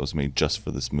systems that was made just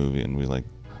for this movie, and we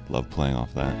love playing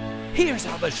off that. Here's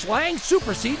how the Schlang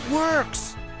Super Seat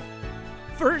works.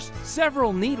 First,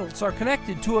 several needles are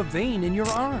connected to a vein in your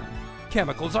arm.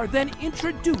 Chemicals are then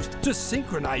introduced to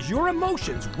synchronize your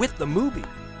emotions with the movie.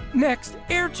 Next,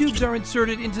 air tubes are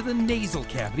inserted into the nasal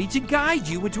cavity to guide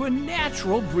you into a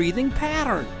natural breathing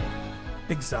pattern.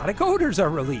 Exotic odors are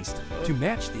released to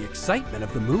match the excitement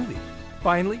of the movie.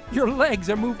 Finally, your legs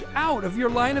are moved out of your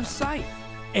line of sight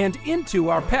and into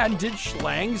our patented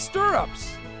Schlang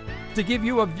stirrups to give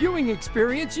you a viewing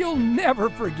experience you'll never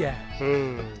forget.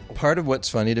 Part of what's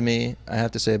funny to me, I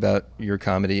have to say, about your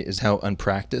comedy is how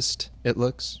unpracticed it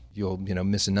looks. You'll,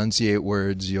 misenunciate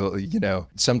words.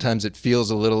 Sometimes it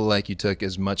feels a little like you took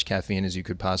as much caffeine as you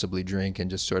could possibly drink and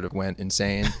just sort of went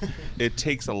insane. It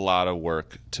takes a lot of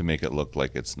work to make it look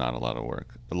like it's not a lot of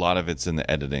work. A lot of it's in the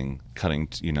editing, cutting,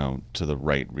 to the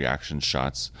right reaction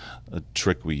shots. A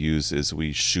trick we use is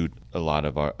we shoot a lot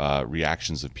of our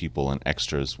reactions of people and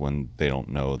extras when they don't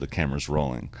know the camera's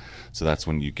rolling. So that's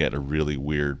when you get a really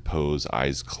weird pose,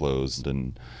 eyes closed,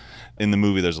 and in the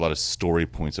movie there's a lot of story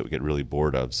points that we get really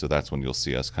bored of, so that's when you'll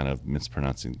see us kind of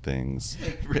mispronouncing things.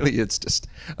 Really, it's just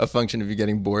a function of you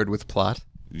getting bored with plot?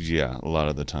 Yeah, a lot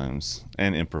of the times.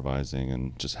 And improvising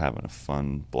and just having a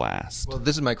fun blast. Well,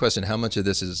 this is my question. How much of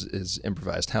this is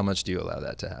improvised? How much do you allow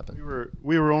that to happen?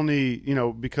 We were only,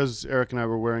 because Eric and I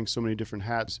were wearing so many different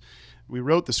hats, we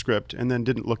wrote the script and then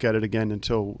didn't look at it again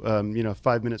until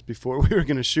 5 minutes before we were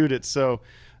going to shoot it. So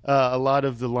a lot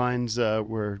of the lines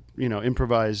were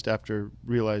improvised after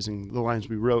realizing the lines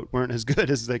we wrote weren't as good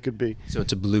as they could be. So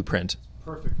it's a blueprint.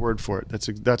 Perfect word for it.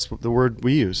 That's the word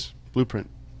we use. Blueprint.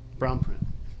 Brown print.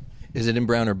 Is it in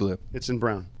brown or blue? It's in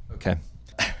brown. Okay.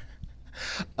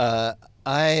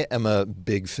 I am a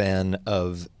big fan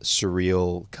of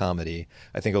surreal comedy.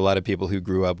 I think a lot of people who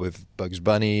grew up with Bugs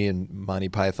Bunny and Monty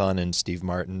Python and Steve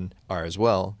Martin are as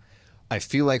well. I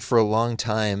feel like for a long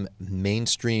time,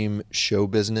 mainstream show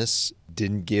business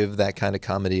didn't give that kind of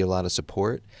comedy a lot of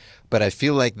support. But I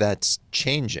feel like that's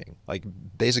changing. Like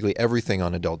basically everything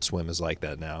on Adult Swim is like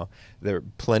that now. There are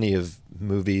plenty of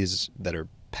movies that are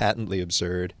patently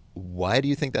absurd. Why do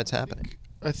you think that's happening?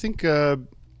 I think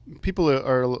people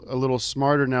are a little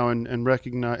smarter now and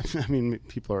recognize, I mean,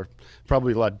 people are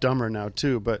probably a lot dumber now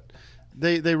too, but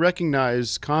they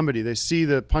recognize comedy. They see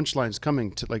the punchlines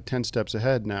coming to like 10 steps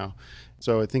ahead now.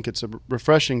 So I think it's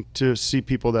refreshing to see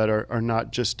people that are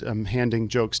not just handing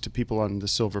jokes to people on the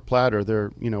silver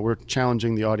platter. We're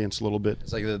challenging the audience a little bit.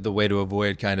 It's like the way to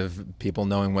avoid kind of people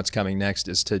knowing what's coming next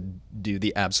is to do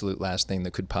the absolute last thing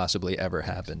that could possibly ever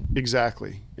happen.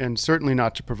 Exactly. And certainly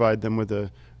not to provide them with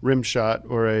a rim shot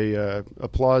or a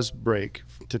applause break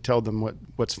to tell them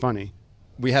what's funny.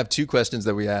 We have 2 questions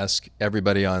that we ask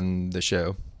everybody on the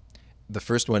show. The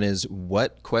first one is,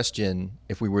 what question,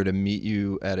 if we were to meet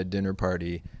you at a dinner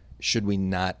party, should we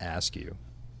not ask you?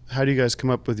 How do you guys come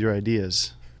up with your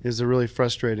ideas? Is a really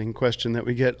frustrating question that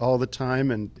we get all the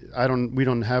time, and we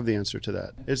don't have the answer to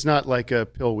that. It's not like a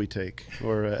pill we take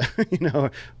or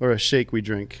a shake we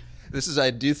drink. This is,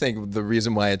 I do think the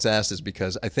reason why it's asked is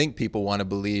because I think people want to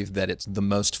believe that it's the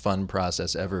most fun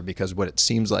process ever, because what it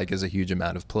seems like is a huge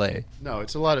amount of play. No,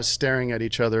 it's a lot of staring at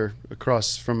each other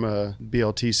across from a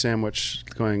BLT sandwich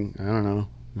going, I don't know,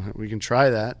 we can try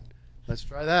that. Let's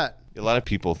try that. A lot of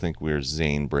people think we're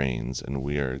Zane brains and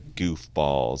we are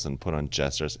goofballs and put on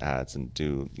Jester's ads and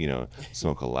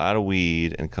smoke a lot of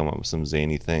weed and come up with some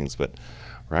zany things, but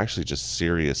we're actually just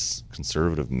serious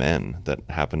conservative men that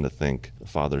happen to think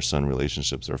father-son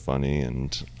relationships are funny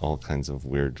and all kinds of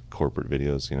weird corporate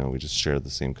videos. We just share the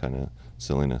same kind of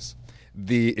silliness.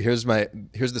 Here's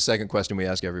the second question we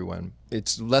ask everyone.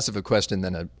 It's less of a question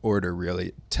than an order,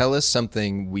 really. Tell us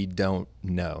something we don't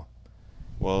know.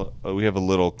 Well, we have a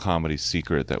little comedy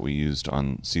secret that we used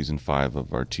on season 5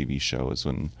 of our TV show. Is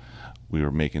when we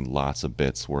were making lots of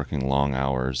bits, working long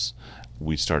hours,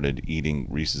 we started eating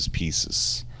Reese's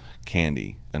Pieces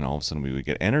candy, and all of a sudden we would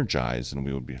get energized and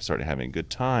we would start having a good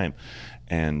time.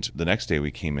 And the next day we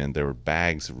came in, there were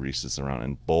bags of Reese's around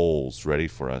and bowls ready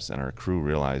for us, and our crew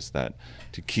realized that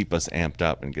to keep us amped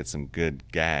up and get some good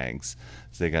gags,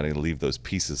 so they got to leave those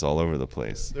pieces all over the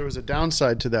place. There was a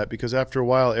downside to that, because after a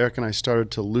while Eric and I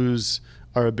started to lose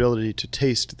our ability to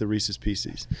taste the Reese's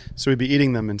Pieces. So we'd be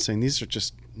eating them and saying, these are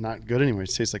just not good anymore.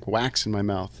 It tastes like wax in my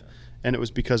mouth. And it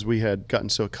was because we had gotten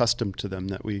so accustomed to them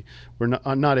that we were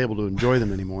not able to enjoy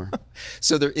them anymore.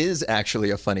 So there is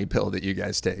actually a funny pill that you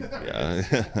guys take. Yeah,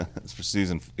 it's for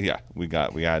season. Yeah, we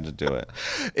had to do it.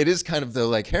 It is kind of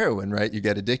like heroin, right? You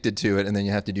get addicted to it, and then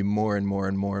you have to do more and more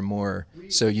and more and more.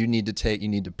 So you need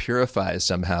to purify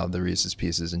somehow the Reese's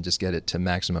Pieces and just get it to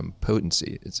maximum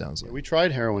potency. It sounds like. We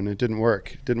tried heroin. It didn't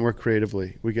work. It didn't work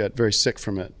creatively. We got very sick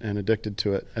from it and addicted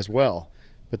to it as well.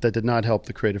 But that did not help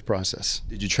the creative process.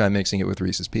 Did you try mixing it with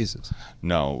Reese's Pieces?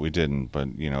 No, we didn't. But,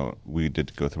 we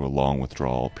did go through a long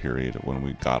withdrawal period when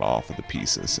we got off of the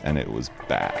Pieces, and it was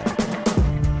bad.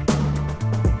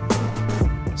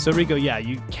 So, Rico,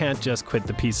 you can't just quit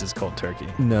the Pieces cold turkey.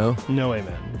 No. No way,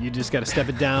 man. You just got to step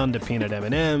it down to peanut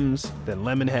M&Ms, then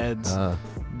lemon heads,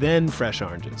 then fresh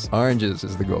oranges. Oranges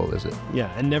is the goal, is it?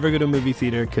 Yeah, and never go to a movie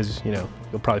theater because,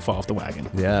 you'll probably fall off the wagon.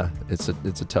 Yeah, it's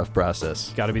a tough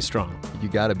process. Got to be strong. You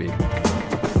got to be.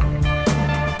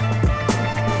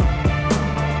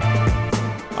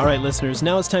 All right, listeners,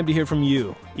 now it's time to hear from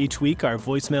you. Each week, our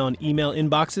voicemail and email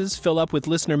inboxes fill up with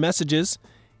listener messages.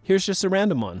 Here's just a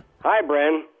random one. Hi,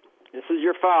 Bren. This is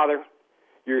your father.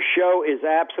 Your show is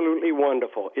absolutely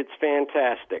wonderful. It's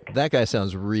fantastic. That guy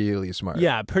sounds really smart.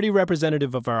 Yeah, pretty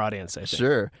representative of our audience, I think.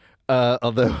 Sure.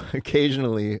 Although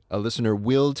occasionally a listener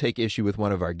will take issue with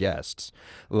one of our guests,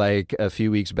 like a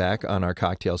few weeks back on our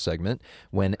cocktail segment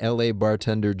when L.A.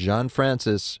 bartender John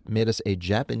Francis made us a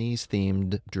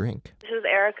Japanese-themed drink. This is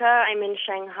Erica. I'm in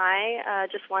Shanghai.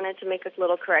 Just wanted to make a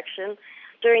little correction.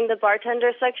 During the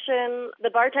bartender section,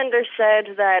 the bartender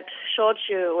said that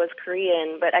shochu was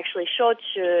Korean, but actually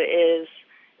shochu is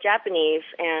Japanese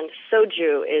and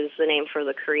soju is the name for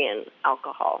the Korean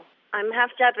alcohol. I'm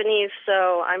half Japanese,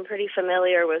 so I'm pretty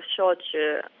familiar with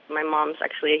shochu. My mom's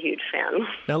actually a huge fan.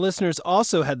 Now, listeners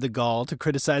also had the gall to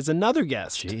criticize another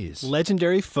guest,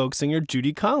 legendary folk singer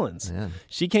Judy Collins. Man.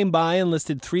 She came by and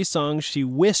listed 3 songs she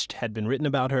wished had been written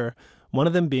about her, one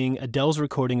of them being Adele's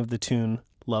recording of the tune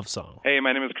Love Song. Hey,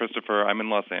 my name is Christopher. I'm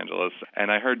in Los Angeles,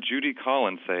 and I heard Judy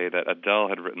Collins say that Adele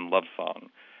had written Love Song.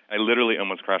 I literally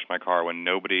almost crashed my car when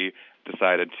nobody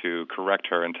decided to correct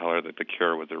her and tell her that The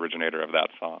Cure was the originator of that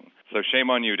song. So shame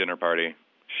on you, dinner party.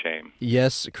 shame.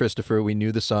 Yes, Christopher, we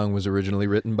knew the song was originally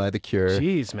written by The Cure.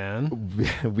 Jeez, man.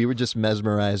 We were just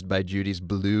mesmerized by Judy's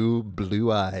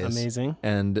blue eyes. Amazing.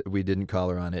 And we didn't call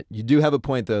her on it. You do have a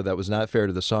point, though. That was not fair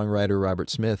to the songwriter, Robert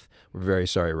Smith. We're very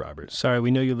sorry, Robert. Sorry,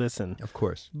 we know you listen. Of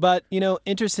course. But,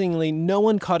 interestingly, no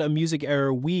one caught a music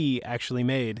error we actually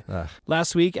made.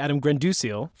 Last week, Adam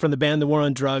Granduciel, from the band The War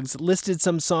on Drugs, listed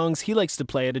some songs he likes to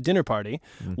play at a dinner party.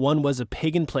 One was A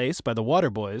Pagan Place by the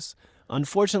Waterboys.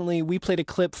 Unfortunately, we played a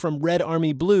clip from Red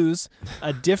Army Blues,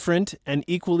 a different and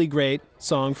equally great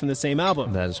song from the same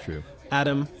album. That is true.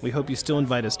 Adam, we hope you still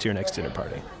invite us to your next dinner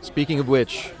party. Speaking of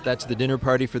which, that's the dinner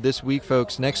party for this week,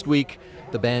 folks. Next week,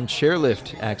 the band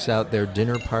Chairlift acts out their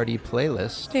dinner party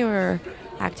playlist. They were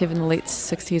active in the late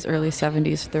 60s, early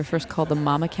 70s. They were first called the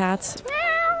Mama Cats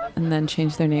and then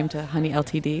changed their name to Honey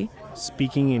LTD.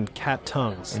 Speaking in cat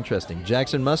tongues. Interesting.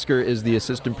 Jackson Musker is the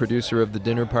assistant producer of the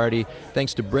dinner party.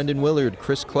 Thanks to Brendan Willard,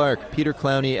 Chris Clark, Peter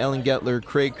Clowney, Ellen Gettler,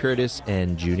 Craig Curtis,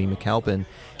 and Judy McAlpin.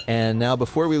 And now,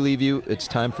 before we leave you, it's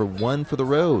time for One for the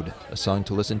Road, a song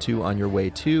to listen to on your way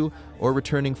to or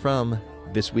returning from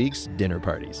this week's dinner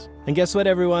parties. And guess what,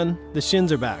 everyone? The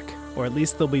Shins are back. Or at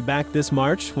least they'll be back this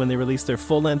March when they release their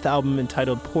full-length album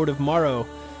entitled Port of Morrow.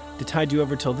 To tide you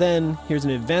over till then, here's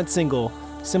an advanced single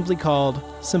simply called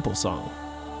Simple Song.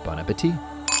 Bon appetit.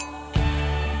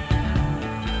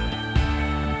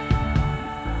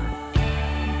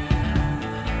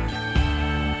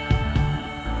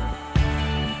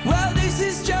 Well, this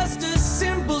is just a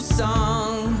simple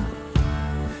song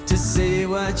to say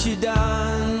what you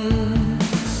done.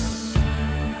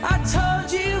 I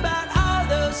told you about all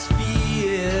those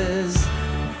fears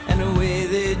and the way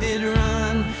they did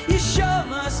run. You sure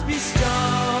must be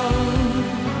strong.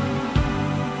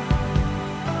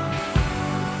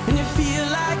 And you feel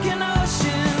like an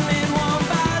ocean made warm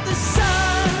by the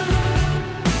sun.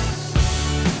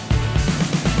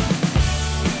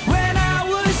 When I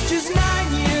was just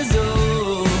 9 years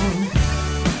old,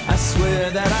 I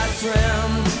swear that I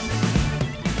dreamt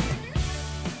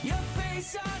your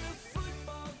face on a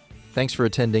football field. Thanks for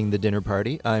attending the dinner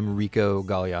party. I'm Rico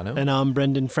Galliano. And I'm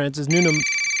Brendan Francis Noonan.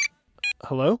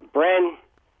 Hello? Bren,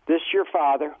 this is your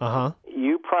father. Uh-huh.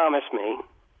 You promised me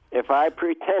if I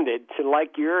pretended to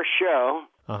like your show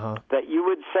that you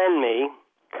would send me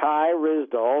Kai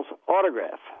Ryssdal's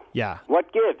autograph. Yeah.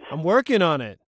 What gives? I'm working on it.